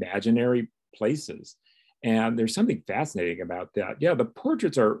my imaginary places. And there's something fascinating about that. Yeah, the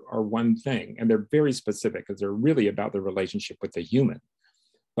portraits are one thing, and they're very specific because they're really about the relationship with the human.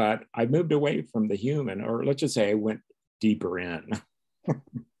 But I moved away from the human, or let's just say I went deeper in.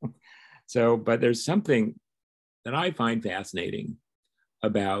 So, but there's something that I find fascinating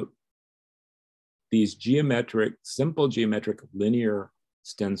about these simple geometric linear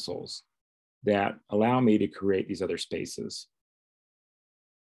stencils that allow me to create these other spaces.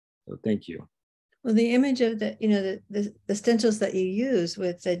 So thank you. Well, the image of the, you know, the stencils that you use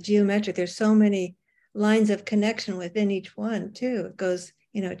with the geometric, there's so many lines of connection within each one too. It goes,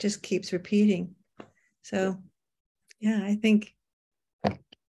 you know, it just keeps repeating. So yeah, I think.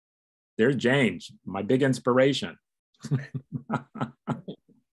 There's James, my big inspiration.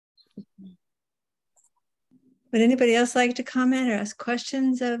 Would anybody else like to comment or ask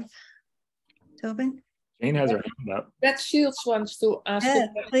questions of Tobin? Jane has her hand up. Beth Shields wants to ask. Yeah,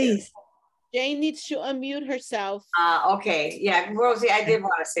 please. Jane needs to unmute herself. Okay, yeah, Rosie, I did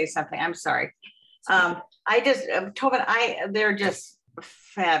want to say something. I'm sorry. Tobin, they're just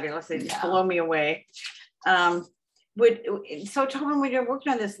fabulous. They just blow me away. So Tobin, when you're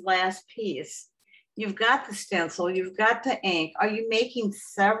working on this last piece, you've got the stencil, you've got the ink. Are you making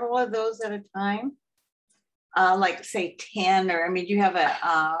several of those at a time? Like say 10, or I mean, do you have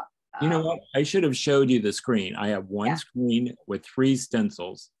a you know what? I should have showed you the screen. I have one screen with 3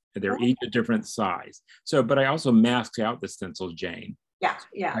 stencils. They're each a different size. So, but I also masked out the stencils, Jane. Yeah,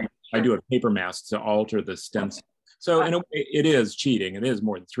 yeah. I do a paper mask to alter the stencil. So in a way, it is cheating. It is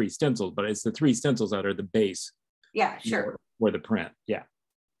more than 3 stencils, but it's the 3 stencils that are the base. Yeah, sure. For the print, yeah.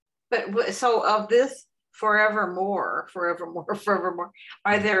 But so of this forevermore,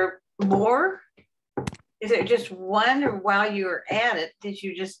 are there more? Is it just one, or while you were at it, did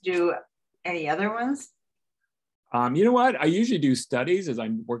you just do any other ones? You know what? I usually do studies as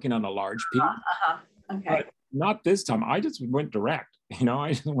I'm working on a large piece. Okay. But not this time. I just went direct.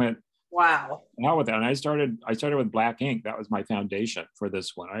 I just went, Wow. hell with that. And I started with black ink. That was my foundation for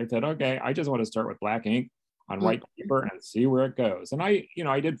this one. I said, okay, I just want to start with black ink on white paper and see where it goes. And I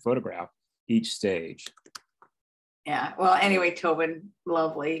did photograph each stage. Yeah. Well, anyway, Tobin,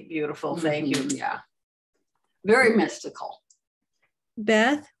 lovely, beautiful. Thank you. Yeah. Very mystical.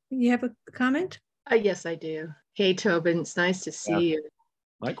 Beth, you have a comment? Yes, I do. Hey, Tobin, it's nice to see you.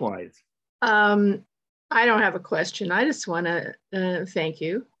 Likewise. I don't have a question. I just want to thank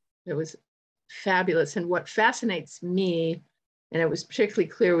you. It was fabulous. And what fascinates me, and it was particularly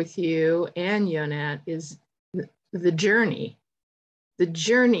clear with you and Yonat, is the journey. The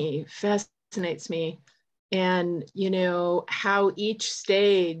journey fascinates me. And, how each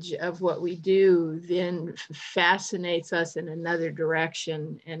stage of what we do then fascinates us in another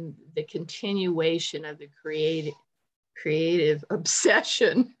direction, and the continuation of the creative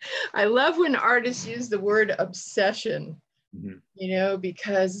obsession. I love when artists use the word obsession,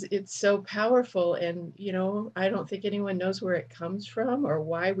 because it's so powerful. And, I don't think anyone knows where it comes from or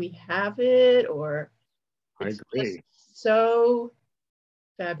why we have it, or I agree. So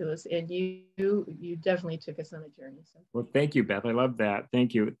fabulous. And you definitely took us on a journey. So. Well, thank you, Beth. I love that.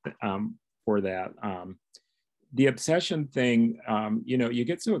 Thank you for that. The obsession thing, you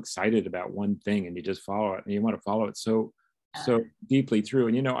get so excited about one thing and you just follow it, and you want to follow it so deeply through.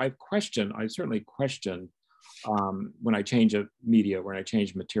 And, I certainly question when I change a media, when I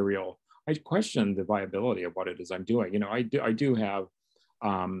change material, I question the viability of what it is I'm doing. I do have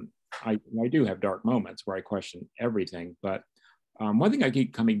dark moments where I question everything, but one thing I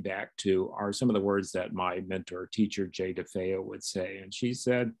keep coming back to are some of the words that my mentor, teacher, Jay DeFeo, would say. And she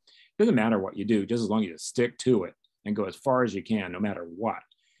said, it doesn't matter what you do, just as long as you stick to it and go as far as you can, no matter what.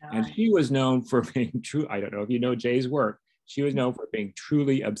 And she was known for being true. I don't know if you know Jay's work. She was known for being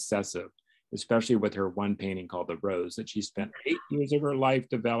truly obsessive, especially with her one painting called The Rose that she spent 8 years of her life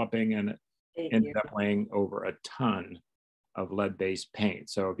developing, and ended up laying over a ton of lead-based paint.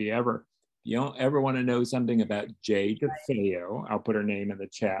 So if you don't ever want to know something about Jay DeFeo, I'll put her name in the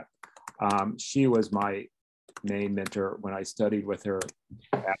chat. She was my main mentor when I studied with her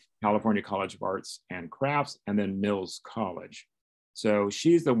at California College of Arts and Crafts, and then Mills College. So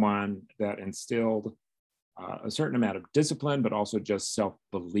she's the one that instilled a certain amount of discipline, but also just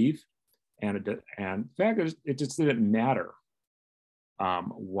self-belief. And in fact, it just didn't matter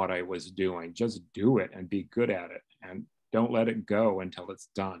what I was doing. Just do it and be good at it, and don't let it go until it's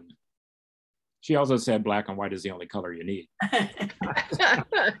done. She also said black and white is the only color you need.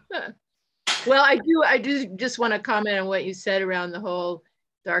 Well, I do just want to comment on what you said around the whole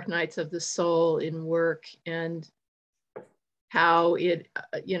dark nights of the soul in work, and how it,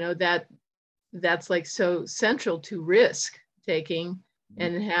 that's like so central to risk taking,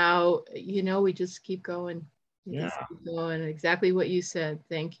 and how, we just keep going. Just keep going. Exactly what you said.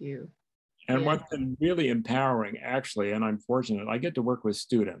 Thank you. And what's been really empowering, actually, and I'm fortunate, I get to work with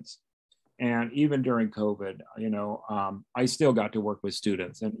students. And even during COVID, I still got to work with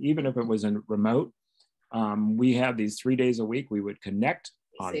students. And even if it was in remote, we had these 3 days a week. We would connect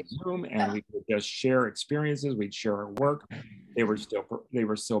on Zoom, and we would just share experiences. We'd share our work. They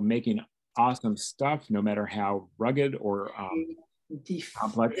were still making awesome stuff, no matter how rugged or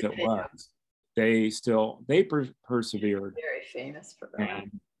complex it was. They persevered. Very famous for that.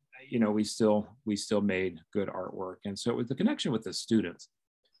 And we still made good artwork. And so it was the connection with the students.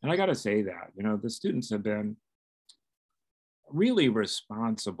 And I got to say that, the students have been really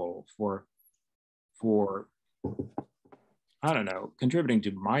responsible for, I don't know, contributing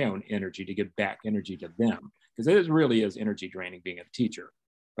to my own energy, to give back energy to them. Because it really is energy draining being a teacher.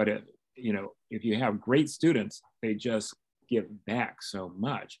 But if you have great students, they just give back so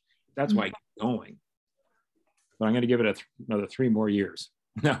much. That's why I keep going. But I'm going to give it another 3 more years.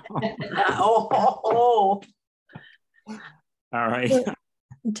 No. All right.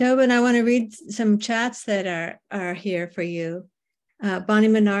 Tobin, I want to read some chats that are here for you. Bonnie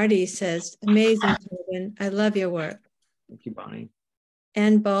Minardi says, amazing, Tobin. I love your work. Thank you, Bonnie.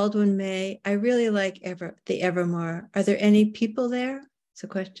 And Baldwin May, I really like the Evermore. Are there any people there? It's a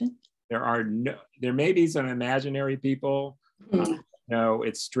question. There may be some imaginary people. No,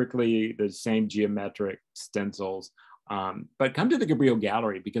 it's strictly the same geometric stencils. But come to the Gabriel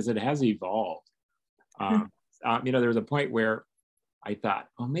Gallery, because it has evolved. There was a point where I thought,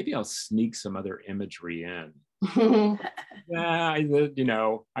 oh, maybe I'll sneak some other imagery in.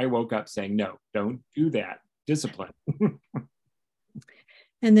 I woke up saying, no, don't do that. Discipline.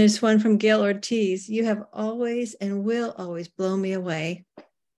 And there's one from Gail Ortiz. You have always and will always blow me away.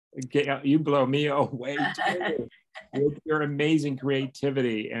 You blow me away too. with your amazing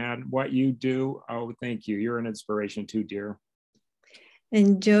creativity and what you do. Oh, thank you. You're an inspiration too, dear.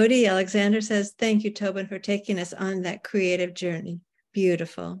 And Jody Alexander says, thank you, Tobin, for taking us on that creative journey.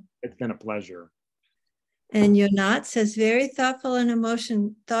 Beautiful. It's been a pleasure. And Yonat says, very thoughtful and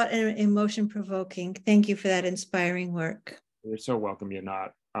emotion provoking. Thank you for that inspiring work. You're so welcome, Yonat.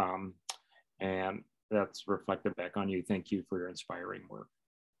 And that's reflected back on you. Thank you for your inspiring work.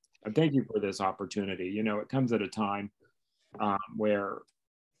 And thank you for this opportunity. You know, it comes at a time where,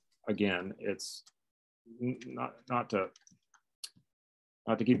 again, it's not to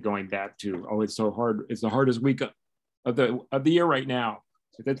keep going back to, oh, it's so hard. It's the hardest week of the year right now.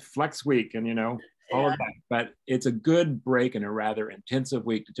 It's Flex Week, and you know, all of that. But it's a good break in a rather intensive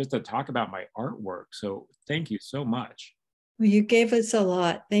week just to talk about my artwork. So thank you so much. Well, you gave us a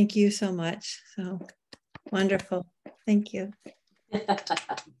lot. Thank you so much. So wonderful. Thank you.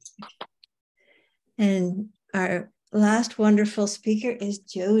 And our last wonderful speaker is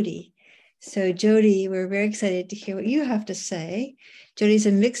Jody. So Jody, we're very excited to hear what you have to say. Jody's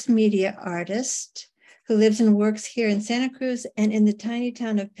a mixed media artist who lives and works here in Santa Cruz and in the tiny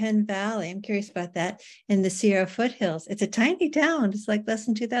town of Penn Valley. I'm curious about that, in the Sierra foothills. It's a tiny town. It's like less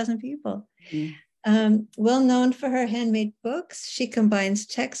than 2,000 people. Well known for her handmade books, she combines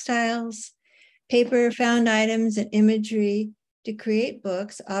textiles, paper, found items, and imagery to create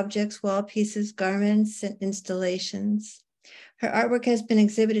books, objects, wall pieces, garments, and installations. Her artwork has been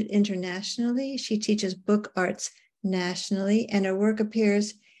exhibited internationally. She teaches book arts nationally, and her work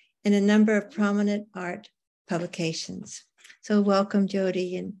appears in a number of prominent art publications. So welcome,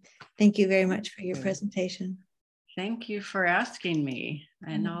 Jody, and thank you very much for your presentation. Thank you for asking me.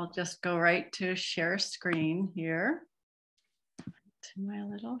 And I'll just go right to share screen here to my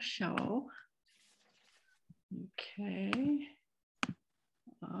little show. Okay.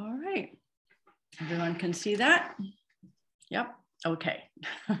 All right. Everyone can see that? Yep. Okay.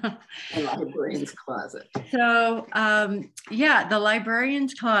 The librarian's closet. So yeah, the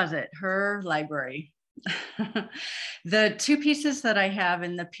librarian's closet, her library. The two pieces that I have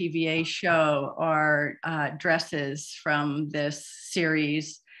in the PVA show are dresses from this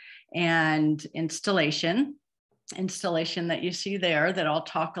series and installation that you see there that I'll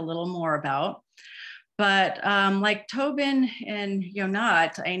talk a little more about. But like Tobin and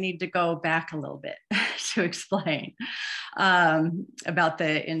Yonat, I need to go back a little bit to explain about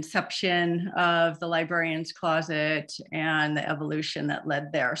the inception of the librarian's closet and the evolution that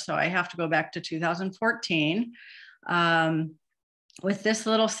led there. So I have to go back to 2014 with this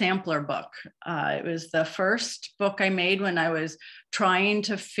little sampler book. It was the first book I made when I was trying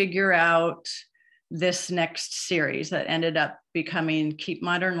to figure out this next series that ended up becoming Keep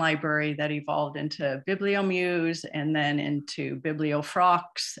Modern Library, that evolved into Bibliomuse and then into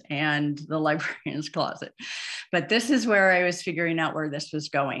Bibliofrocks and the Librarian's Closet. But this is where I was figuring out where this was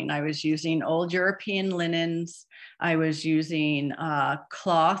going. I was using old European linens. I was using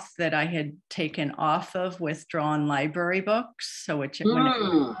cloth that I had taken off of withdrawn library books. So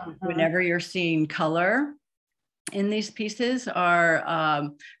whenever you're seeing color in these pieces are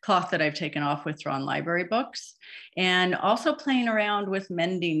cloth that I've taken off withdrawn library books, and also playing around with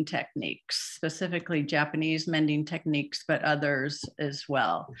mending techniques, specifically Japanese mending techniques, but others as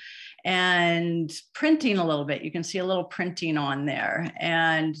well. And printing a little bit, you can see a little printing on there.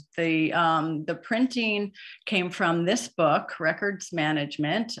 And the printing came from this book, Records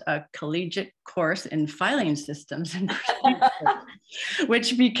Management, a collegiate course in filing systems and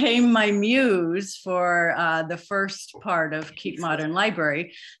which became my muse for the first part of Keep Modern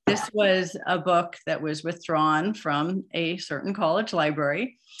Library. This was a book that was withdrawn from a certain college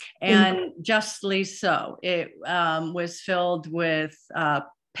library, and justly so. It was filled with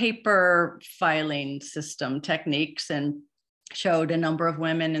paper filing system techniques and showed a number of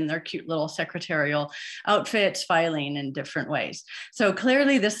women in their cute little secretarial outfits filing in different ways. So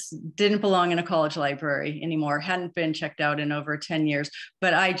clearly this didn't belong in a college library anymore, hadn't been checked out in over 10 years,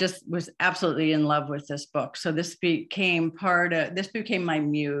 but I just was absolutely in love with this book. So this became my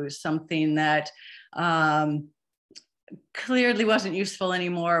muse, something that clearly wasn't useful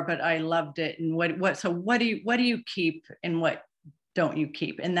anymore, but I loved it. And what do you keep and what don't you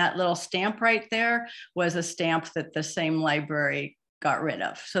keep? And that little stamp right there was a stamp that the same library got rid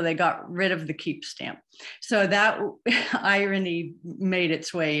of. So they got rid of the keep stamp. So that irony made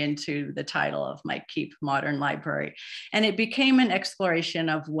its way into the title of my Keep Modern Library. And it became an exploration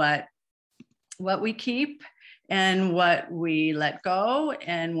of what we keep and what we let go,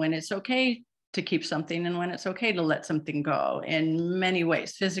 and when it's okay to keep something and when it's okay to let something go in many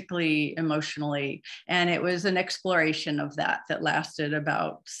ways, physically, emotionally. And it was an exploration of that lasted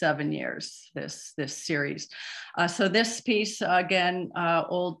about 7 years, this series. So this piece, again,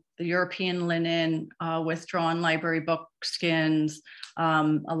 old European linen, withdrawn library book skins,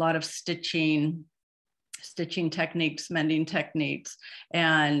 a lot of stitching techniques, mending techniques,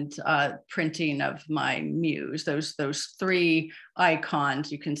 and printing of my muse. Those 3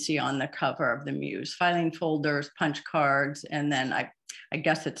 icons you can see on the cover of the muse: filing folders, punch cards, and then I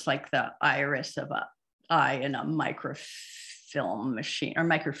guess it's like the iris of an eye in a microfilm machine or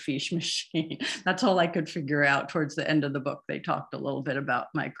microfiche machine. That's all I could figure out. Towards the end of the book, they talked a little bit about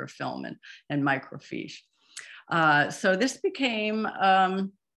microfilm and microfiche. So this became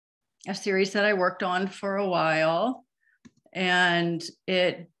a series that I worked on for a while, and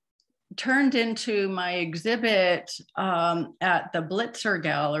it turned into my exhibit at the Blitzer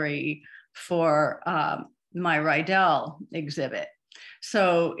Gallery for my Rydell exhibit.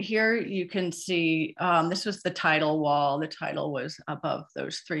 So here you can see, this was the title wall. The title was above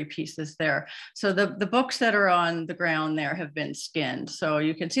those 3 pieces there. So the books that are on the ground there have been skinned. So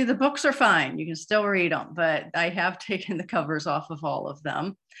you can see the books are fine. You can still read them, but I have taken the covers off of all of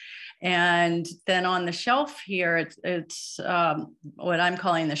them. And then on the shelf here, it's what I'm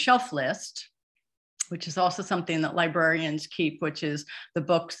calling the shelf list, which is also something that librarians keep, which is the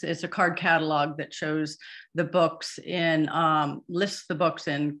books. It's a card catalog that shows the books in, lists the books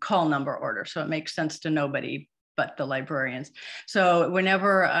in call number order. So it makes sense to nobody but the librarians. So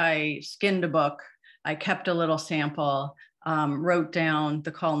whenever I skinned a book, I kept a little sample, wrote down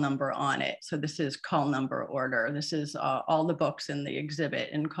the call number on it. So this is call number order. This is all the books in the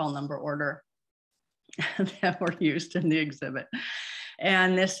exhibit in call number order that were used in the exhibit.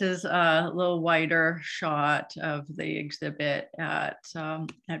 And this is a little wider shot of the exhibit at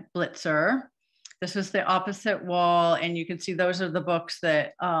Blitzer. This is the opposite wall, and you can see those are the books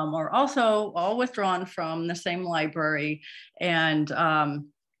that are also all withdrawn from the same library, and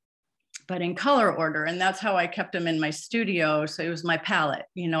but in color order. And that's how I kept them in my studio. So it was my palette.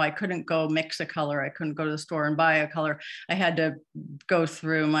 You know, I couldn't go mix a color. I couldn't go to the store and buy a color. I had to go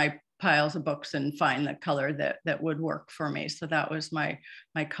through my piles of books and find the color that would work for me. So that was my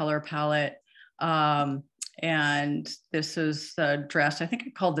color palette. And this is the dress. I think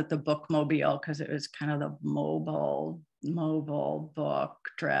I called it the bookmobile because it was kind of the mobile book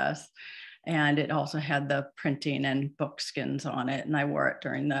dress. And it also had the printing and book skins on it. And I wore it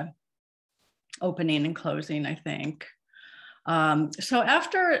during the opening and closing, I think. So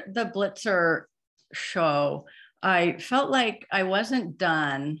after the Blitzer show, I felt like I wasn't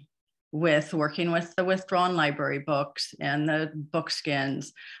done with working with the withdrawn library books and the book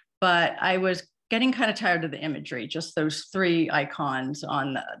skins, but I was getting kind of tired of the imagery, just those 3 icons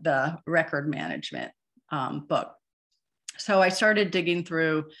on the record management book. So I started digging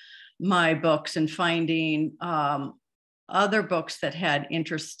through my books and finding other books that had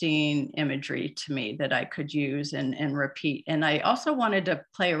interesting imagery to me that I could use and repeat. And I also wanted to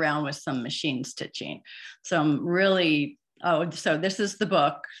play around with some machine stitching, some really, so this is the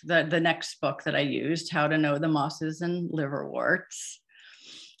book, the next book that I used, How to Know the Mosses and Liverworts.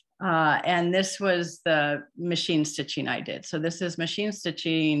 And this was the machine stitching I did. So this is machine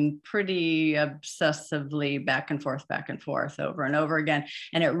stitching pretty obsessively back and forth over and over again.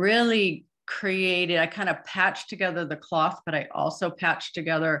 And it really created, I kind of patched together the cloth, but I also patched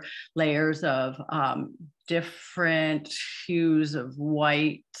together layers of different hues of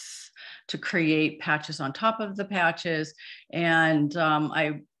whites to create patches on top of the patches. And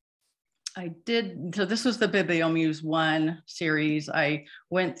I did, so this was the Bibliomuse 1 series. I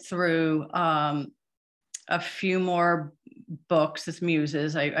went through a few more books as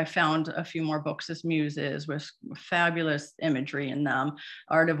muses. I found a few more books as muses with fabulous imagery in them.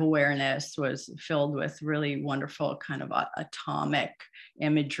 Art of Awareness was filled with really wonderful kind of atomic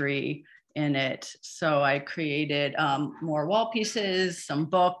imagery in it. So I created more wall pieces, some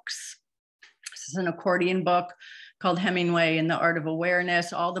books. This is an accordion book called Hemingway and the Art of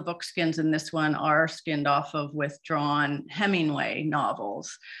Awareness. All the book skins in this one are skinned off of withdrawn Hemingway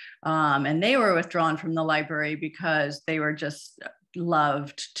novels. And they were withdrawn from the library because they were just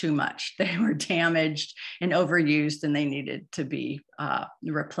loved too much. They were damaged and overused and they needed to be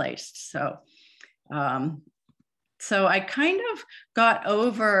replaced. So, so I kind of got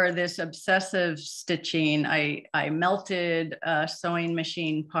over this obsessive stitching. I melted a sewing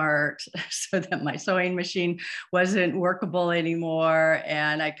machine part so that my sewing machine wasn't workable anymore.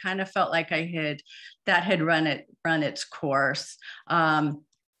 And I kind of felt like that had run its course.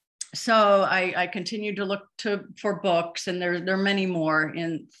 so I continued to look for books, and there are many more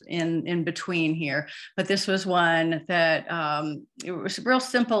in between here, but this was one that it was real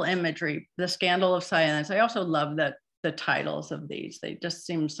simple imagery, The Scandal of Silence. I also love the titles of these. They just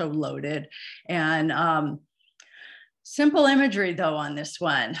seem so loaded, and simple imagery though on this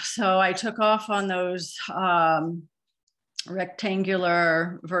one. So I took off on those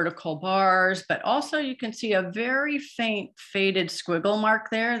rectangular vertical bars, but also you can see a very faint faded squiggle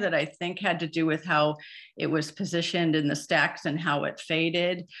mark there that I think had to do with how it was positioned in the stacks and how it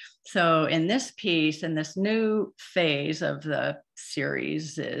faded. So in this piece, in this new phase of the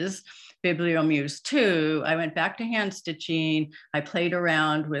series is Bibliomuse 2, I went back to hand stitching. I played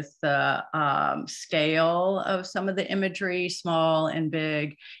around with the scale of some of the imagery, small and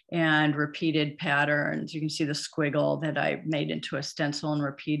big, and repeated patterns. You can see the squiggle that I made into a stencil and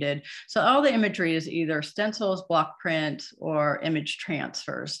repeated. So all the imagery is either stencils, block print, or image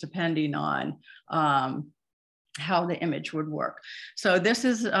transfers, depending on how the image would work. So this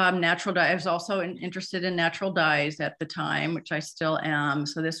is natural dye. I was also interested in natural dyes at the time, which I still am.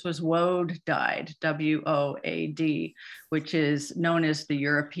 So this was woad dyed, W-O-A-D, which is known as the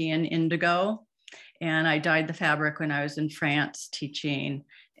European indigo. And I dyed the fabric when I was in France teaching,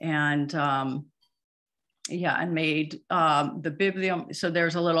 and yeah, and made the biblium. So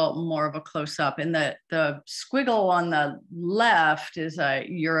there's a little more of a close up, and the squiggle on the left is a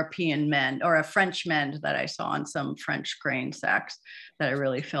European mend or a French mend that I saw on some French grain sacks that I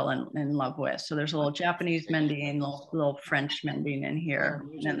really fell in love with. So there's a little Japanese mending, little French mending in here,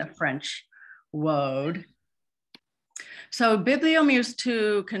 and then the French woad. So Bibliomuse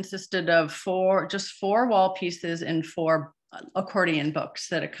 2 consisted of just four wall pieces and 4 accordion books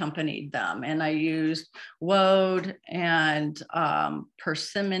that accompanied them. And I used woad and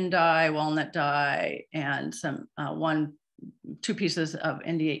persimmon dye, walnut dye, and some 2 pieces of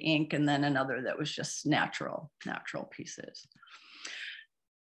India ink, and then another that was just natural pieces.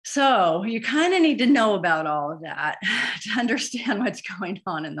 So you kind of need to know about all of that to understand what's going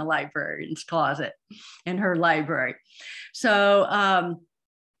on in the librarian's closet, in her library. So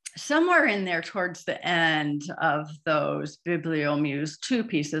somewhere in there towards the end of those Bibliomuse 2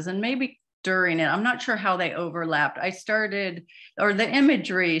 pieces, and maybe during it, I'm not sure how they overlapped, the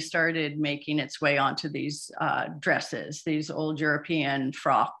imagery started making its way onto these dresses, these old European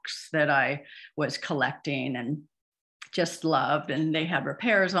frocks that I was collecting and just loved, and they had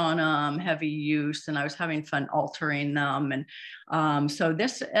repairs on them, heavy use, and I was having fun altering them. And so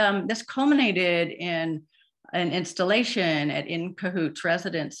this culminated in an installation at In Cahoots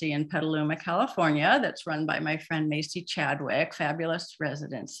Residency in Petaluma, California, that's run by my friend Macy Chadwick. Fabulous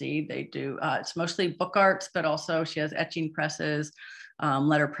residency. They do, it's mostly book arts, but also she has etching presses,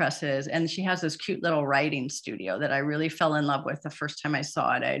 letter presses, and she has this cute little writing studio that I really fell in love with the first time I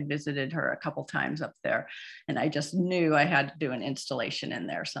saw it. I had visited her a couple times up there, and I just knew I had to do an installation in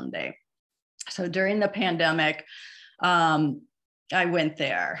there someday. So during the pandemic, I went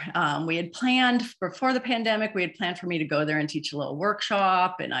there. We had planned, before the pandemic, we had planned for me to go there and teach a little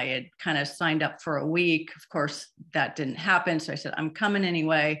workshop, and I had kind of signed up for a week. Of course, that didn't happen. So I said, I'm coming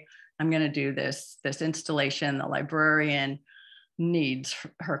anyway. I'm going to do this installation. The librarian needs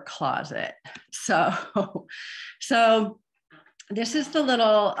her closet. So this is the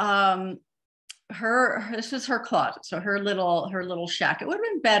little, this is her closet. So her little shack. It would have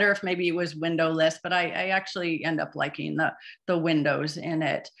been better if maybe it was windowless, but I actually end up liking the windows in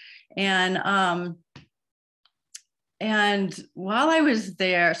it. And while I was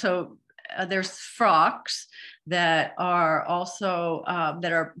there, so there's frocks that are also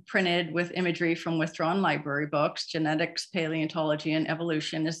that are printed with imagery from withdrawn library books. Genetics, Paleontology, and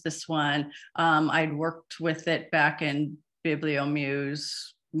Evolution is this one. I'd worked with it back in Bibliomuse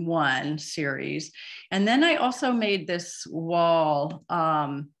 1 series. And then I also made this wall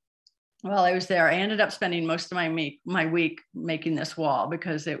while I was there. I ended up spending most of my week making this wall,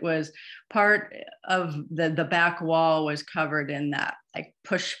 because it was part of the back wall was covered in that like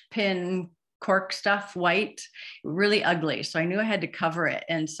push pin cork stuff, white, really ugly. So I knew I had to cover it.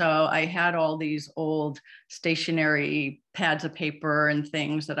 And so I had all these old stationery pads of paper and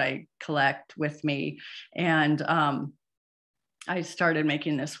things that I collect with me. And I started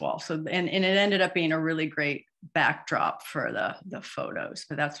making this wall. So, and it ended up being a really great backdrop for the photos.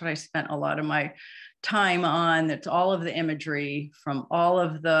 But that's what I spent a lot of my time on. That's all of the imagery from all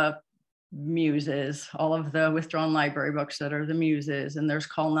of the muses, all of the withdrawn library books that are the muses, and there's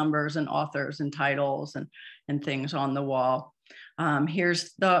call numbers and authors and titles and things on the wall.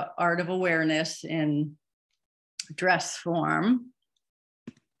 Here's the Art of Awareness in dress form.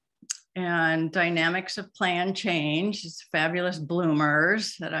 and Dynamics of Plan Change. It's fabulous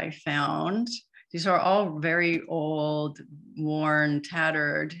bloomers that I found. These are all very old, worn,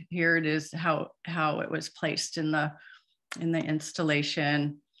 tattered. Here it is how it was placed in the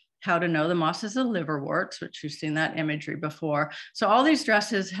installation. How to know the mosses of liverworts, which you've seen that imagery before. So all these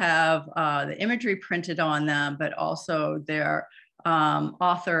dresses have the imagery printed on them, but also their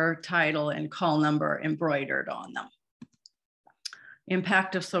author, title, and call number embroidered on them.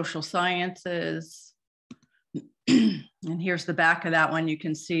 Impact of social sciences. And here's the back of that one. You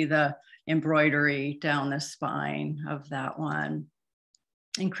can see the embroidery down the spine of that one.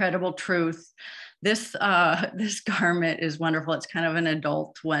 Incredible truth. This garment is wonderful. It's kind of an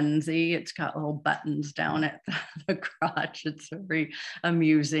adult onesie. It's got little buttons down at the crotch. It's very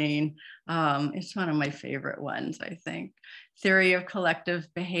amusing. It's one of my favorite ones, I think. Theory of Collective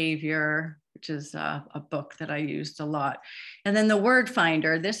Behavior, which is a book that I used a lot. And then the Word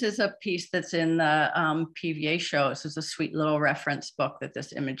Finder. This is a piece that's in the PVA show. This is a sweet little reference book that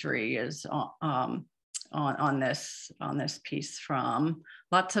this imagery is on this piece from.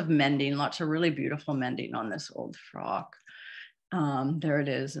 Lots of mending, lots of really beautiful mending on this old frock. There it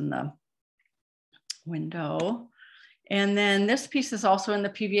is in the window. And then this piece is also in the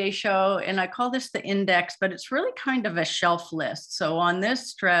PVA show, and I call this the index, but it's really kind of a shelf list. So on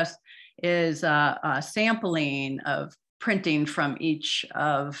this dress is a sampling of printing from each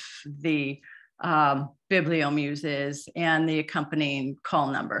of the bibliomuses and the accompanying call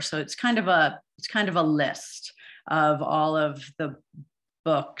number. So it's kind of a list of all of the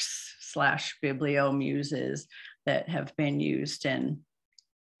books / bibliomuses that have been used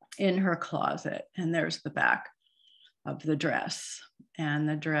in her closet. And there's the back of the dress, and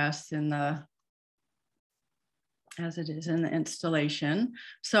the dress in the, as it is in the installation.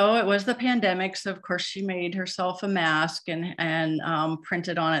 So it was the pandemic. So of course she made herself a mask and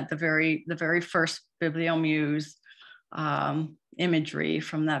printed on it the very first bibliomuse imagery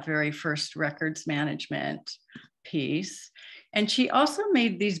from that very first records management piece. And she also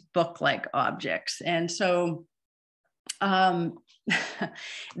made these book-like objects. And so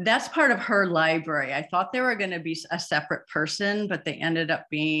that's part of her library. I thought they were going to be a separate person, but they ended up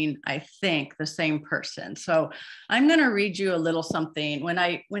being, I think, the same person. So I'm going to read you a little something. When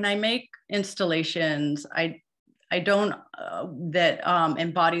I make installations, I don't that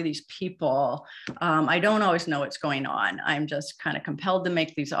embody these people. I don't always know what's going on. I'm just kind of compelled to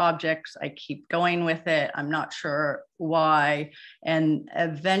make these objects. I keep going with it. I'm not sure why. And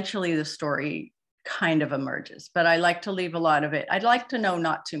eventually the story kind of emerges, but I like to leave a lot of it. I'd like to know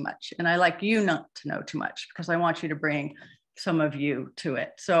not too much. And I like you not to know too much because I want you to bring some of you to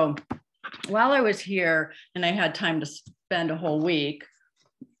it. So while I was here and I had time to spend a whole week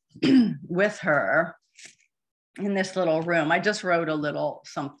with her, in this little room, I just wrote a little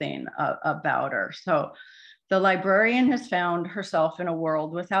something about her. So the librarian has found herself in a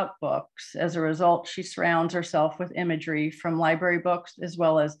world without books. As a result, she surrounds herself with imagery from library books, as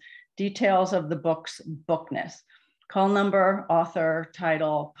well as details of the book's bookness: call number, author,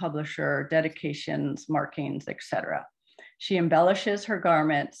 title, publisher, dedications, markings, etc. She embellishes her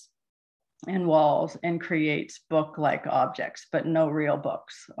garments and walls and creates book-like objects, but no real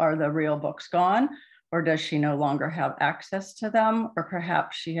books. Are the real books gone? Or does she no longer have access to them? Or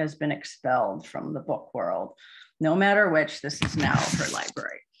perhaps she has been expelled from the book world. No matter which, this is now her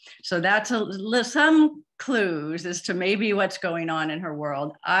library. So that's some clues as to maybe what's going on in her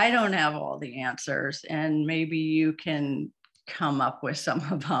world. I don't have all the answers, and maybe you can come up with some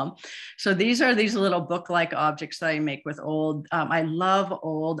of them. So these are these little book-like objects that I make with old, I love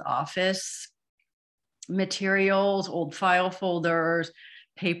old office materials, old file folders,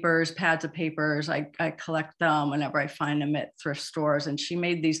 papers, pads of papers. I collect them whenever I find them at thrift stores. And she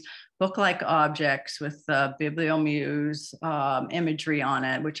made these book-like objects with bibliomuse imagery on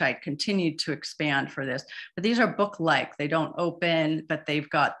it, which I continued to expand for this. But these are book-like. They don't open, but they've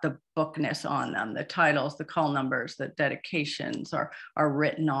got the bookness on them. The titles, the call numbers, the dedications are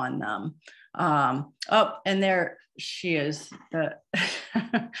written on them. Oh, and there she is.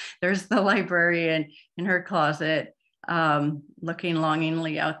 There's the librarian in her closet, looking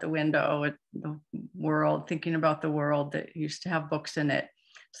longingly out the window at the world, thinking about the world that used to have books in it.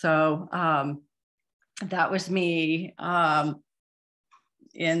 So that was me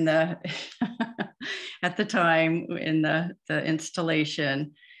in the at the time in the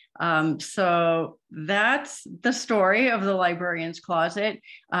installation. So that's the story of the librarian's closet.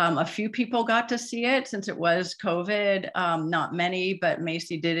 A few people got to see it since it was COVID, not many, but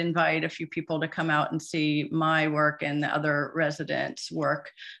Macy did invite a few people to come out and see my work and the other residents'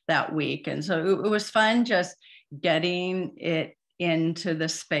 work that week. And so it was fun just getting it into the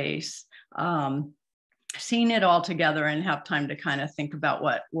space, seeing it all together and have time to kind of think about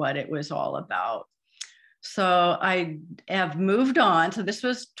what it was all about. So I have moved on. So this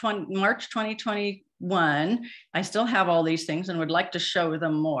was March 2021. I still have all these things and would like to show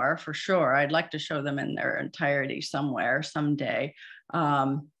them more for sure. I'd like to show them in their entirety somewhere, someday,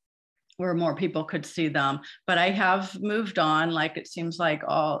 where more people could see them. But I have moved on. Like it seems like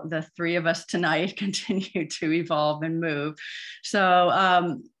all the three of us tonight continue to evolve and move.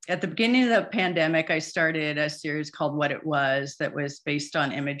 So at the beginning of the pandemic, I started a series called What It Was that was based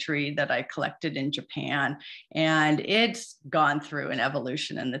on imagery that I collected in Japan. And it's gone through an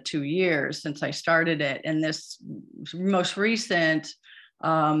evolution in the 2 years since I started it. And this most recent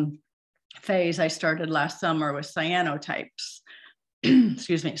phase I started last summer was cyanotypes.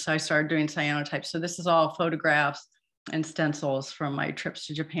 Excuse me. So I started doing cyanotypes. So this is all photographs and stencils from my trips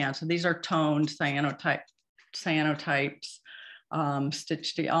to Japan. So these are toned cyanotypes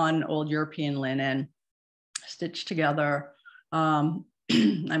stitched on old European linen, stitched together. I'm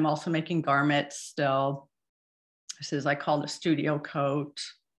also making garments still. This is, I call it a studio coat.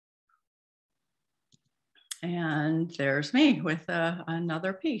 And there's me with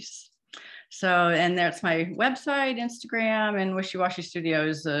another piece. So, and that's my website, Instagram, and Wishy Washy Studio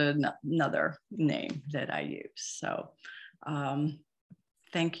is another name that I use. So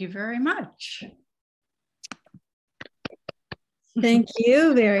thank you very much. Thank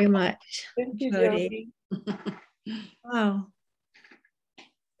you very much. Thank you, Jody. Wow.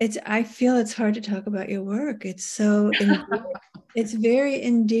 I feel it's hard to talk about your work. It's so, it's very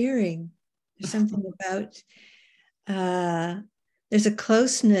endearing. There's something about, there's a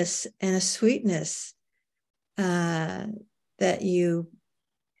closeness and a sweetness that you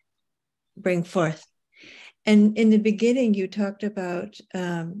bring forth. And in the beginning, you talked about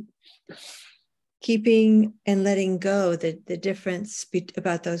keeping and letting go, the difference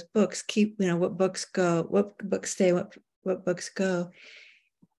about those books. Keep, what books go, what books stay, what books go.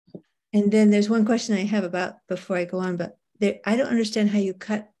 And then there's one question I have about before I go on, but I don't understand how you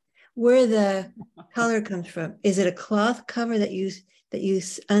cut, where the color comes from. Is it a cloth cover that you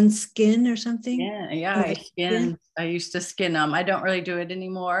unskin or something? Yeah, I used to skin them. I don't really do it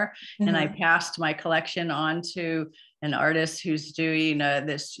anymore. And I passed my collection on to an artist who's doing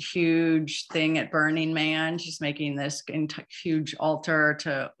this huge thing at Burning Man. She's making this huge altar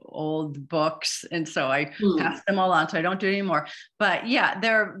to old books. And so I passed them all on, so I don't do it anymore. But yeah,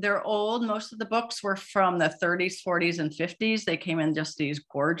 they're old. Most of the books were from the 30s, 40s, and 50s. They came in just these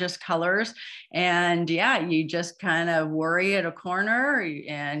gorgeous colors. And yeah, you just kind of worry at a corner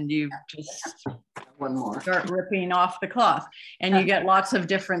and you just start ripping off the cloth. And you get lots of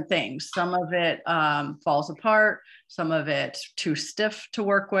different things. Some of it falls apart. Some of it too stiff to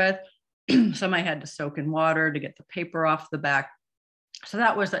work with. Some I had to soak in water to get the paper off the back. So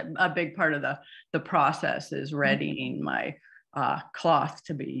that was a big part of the process, is readying my cloth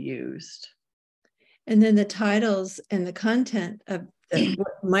to be used. And then the titles and the content of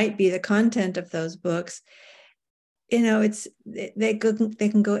what might be the content of those books, they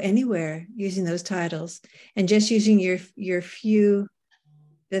can go anywhere using those titles, and just using your few,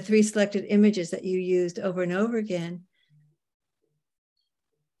 the 3 selected images that you used over and over again.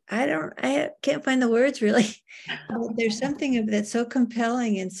 I can't find the words really, but there's something that's so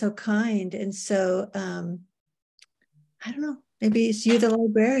compelling and so kind. And so, I don't know, maybe it's you, the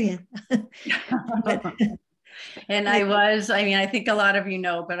librarian. And I think a lot of you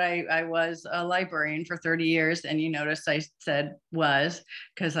know, but I was a librarian for 30 years. And you notice I said was,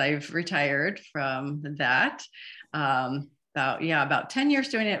 because I've retired from that. About 10 years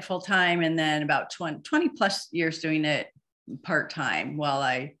doing it full time, and then about 20 plus years doing it part time while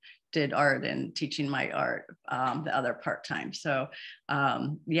I did art and teaching my art, the other part time. So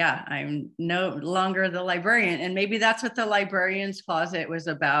I'm no longer the librarian, and maybe that's what the librarian's closet was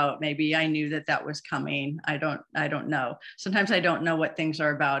about. Maybe I knew that was coming. I don't know. Sometimes I don't know what things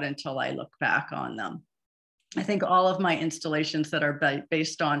are about until I look back on them. I think all of my installations that are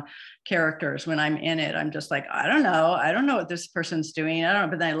based on characters, when I'm in it, I'm just like, I don't know what this person's doing. I don't know.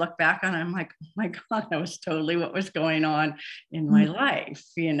 But then I look back on it, I'm like, oh my God, that was totally what was going on in my life,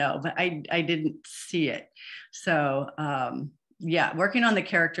 but I didn't see it. So working on the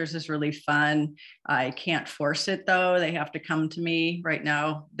characters is really fun. I can't force it though. They have to come to me. Right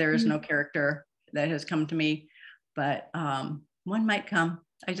now, there is no character that has come to me, but one might come.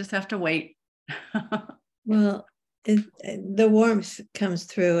 I just have to wait. Well, the warmth comes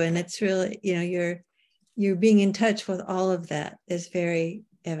through, and it's really, you're being in touch with all of that is very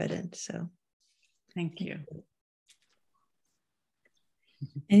evident. So thank you.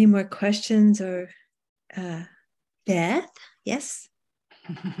 Any more questions or Beth, yes.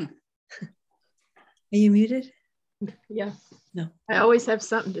 Are you muted? Yeah. No. I always have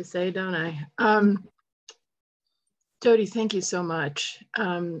something to say, don't I? Jody, thank you so much.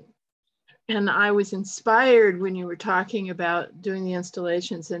 And I was inspired when you were talking about doing the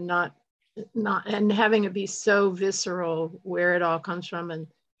installations and not having it be so visceral where it all comes from, and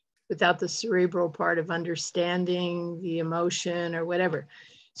without the cerebral part of understanding the emotion or whatever.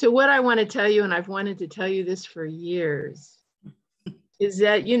 So what I want to tell you, and I've wanted to tell you this for years, is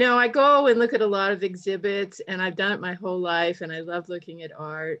that, you know, I go and look at a lot of exhibits, and I've done it my whole life, and I love looking at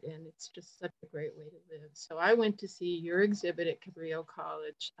art, and it's just such a great way to live. So I went to see your exhibit at Cabrillo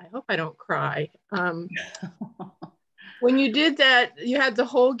College. I hope I don't cry. When you did that, you had the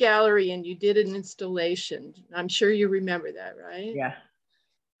whole gallery and you did an installation. I'm sure you remember that, right? Yeah.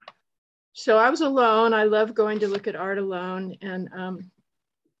 So I was alone. I love going to look at art alone. And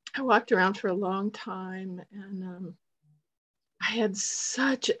I walked around for a long time, and I had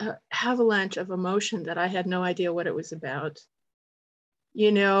such an avalanche of emotion that I had no idea what it was about.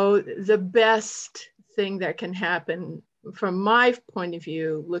 You know, the best thing that can happen from my point of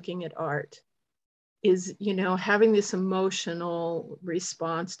view, looking at art, is, you know, having this emotional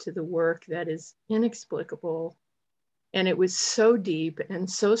response to the work that is inexplicable. And it was so deep and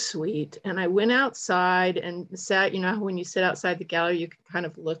so sweet. And I went outside and sat, you know, when you sit outside the gallery, you can kind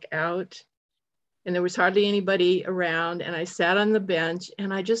of look out, and there was hardly anybody around. And I sat on the bench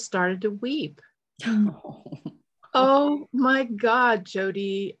and I just started to weep. Oh my God,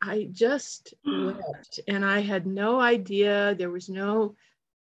 Jody, I just wept, and I had no idea. There was no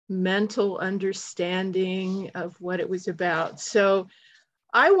mental understanding of what it was about. So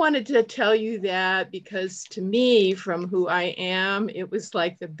I wanted to tell you that because to me, from who I am, it was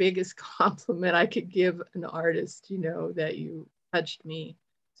like the biggest compliment I could give an artist, you know, that you touched me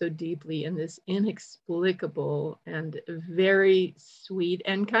so deeply in this inexplicable and very sweet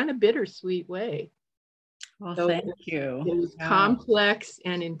and kind of bittersweet way. Well, So thank you. It was complex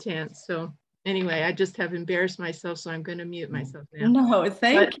and intense. So anyway, I just have embarrassed myself, so I'm going to mute myself now. No,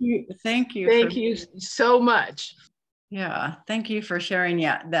 thank you. Thank you. Thank you so much. Yeah, thank you for sharing.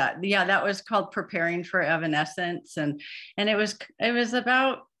 Yeah, that was called Preparing for Evanescence, and it was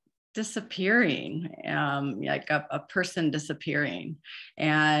about disappearing, like a person disappearing,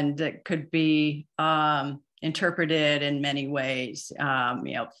 and it could be interpreted in many ways.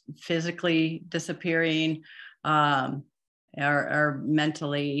 You know, physically disappearing, or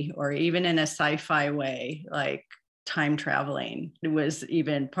mentally, or even in a sci-fi way, like time traveling. It was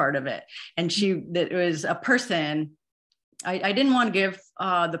even part of it, and it was a person. I didn't want to give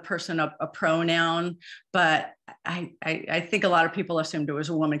the person a pronoun, but I think a lot of people assumed it was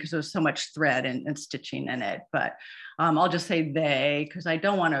a woman because there was so much thread and stitching in it. But I'll just say they, because I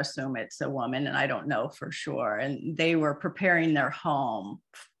don't want to assume it's a woman, and I don't know for sure. And they were preparing their home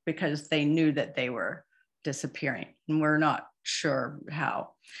because they knew that they were disappearing, and we're not sure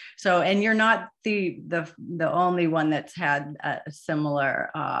how. So, and you're not the only one that's had a similar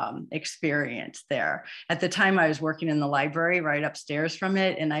experience there. At the time, I was working in the library right upstairs from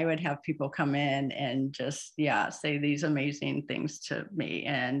it, and I would have people come in and just, say these amazing things to me,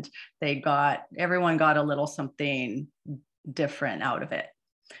 and everyone got a little something different out of it.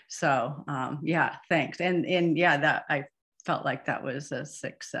 So, thanks. And that I felt like that was a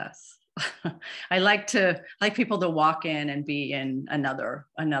success. I like people to walk in and be in another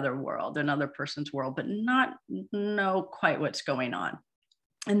world, another person's world, but not know quite what's going on.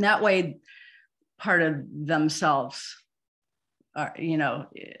 And that way, part of themselves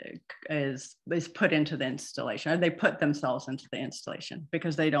is put into the installation, or they put themselves into the installation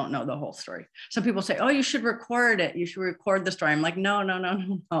because they don't know the whole story. Some people say, oh, you should record it. You should record the story. I'm like, no.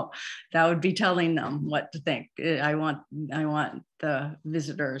 That would be telling them what to think. I want the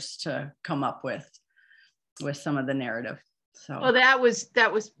visitors to come up with some of the narrative. So, well, that was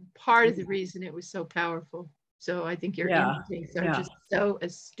part of the reason it was so powerful. So I think your instincts are just so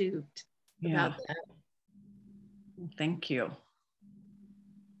astute about that. Thank you.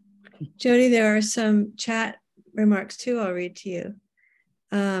 Jody, there are some chat remarks too I'll read to you.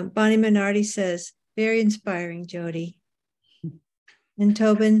 Bonnie Minardi says, very inspiring, Jody. And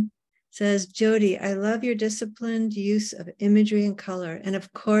Tobin says, Jody, I love your disciplined use of imagery and color, and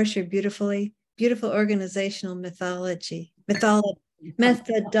of course your beautiful organizational methodology.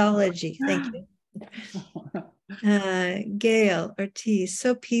 Thank you. Gail Ortiz,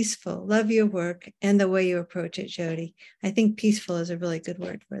 so peaceful. Love your work and the way you approach it, Jody. I think peaceful is a really good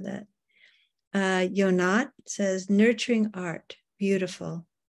word for that. Yonat says, nurturing art, beautiful.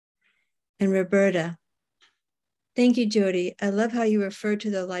 And Roberta, thank you, Jody. I love how you refer to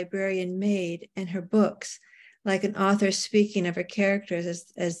the librarian maid and her books. like an author speaking of her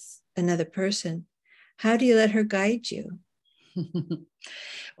characters as another person. How do you let her guide you?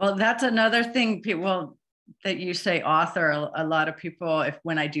 Well, that's another thing, people, that you say author. A lot of people,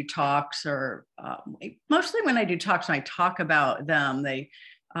 when I do talks, or mostly when I do talks, when I talk about them, they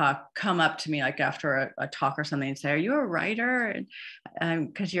come up to me like after a talk or something and say, "Are you a writer?" And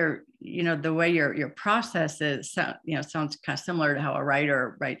because you're, the way your process is, sounds kind of similar to how a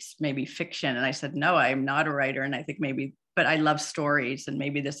writer writes maybe fiction. And I said, no, I'm not a writer. And I think maybe, but I love stories, and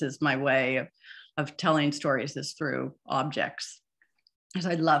maybe this is my way of telling stories, is through objects. Because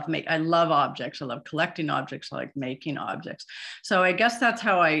I love objects. I love collecting objects. I like making objects. So I guess that's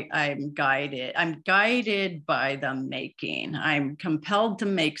how I'm guided. I'm guided by the making. I'm compelled to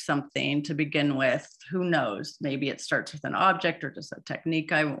make something to begin with. Who knows? Maybe it starts with an object or just a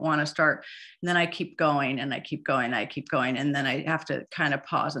technique I want to start. And then I keep going and I keep going. I keep going. And then I have to kind of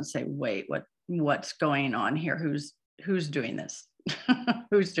pause and say, wait, what's going on here? Who's doing this?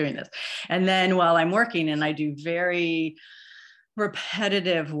 Who's doing this? And then while I'm working, and I do very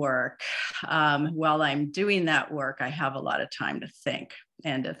repetitive work, while I'm doing that work, I have a lot of time to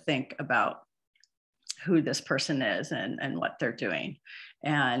think about who this person is and what they're doing.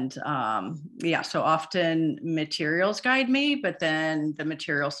 And so often materials guide me, but then the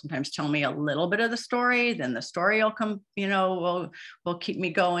materials sometimes tell me a little bit of the story. Then the story will come, will keep me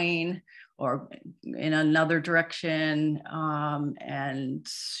going, or in another direction. And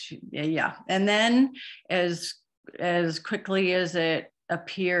then as quickly as it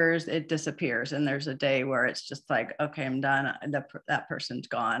appears, it disappears. And there's a day where it's just like, okay, I'm done. That person's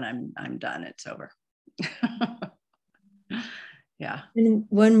gone. I'm done. It's over. Yeah. And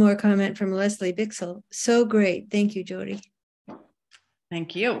one more comment from Leslie Bixel. So great. Thank you, Jody.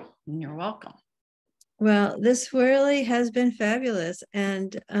 Thank you. You're welcome. Well, this really has been fabulous.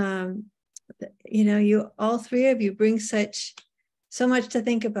 And, you, all three of you, bring so much to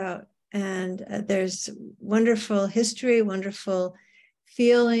think about. And there's wonderful history, wonderful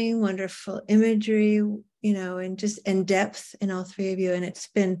feeling, wonderful imagery, and depth in all three of you. And it's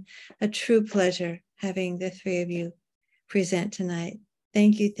been a true pleasure having the three of you present tonight.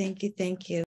 Thank you, thank you, thank you.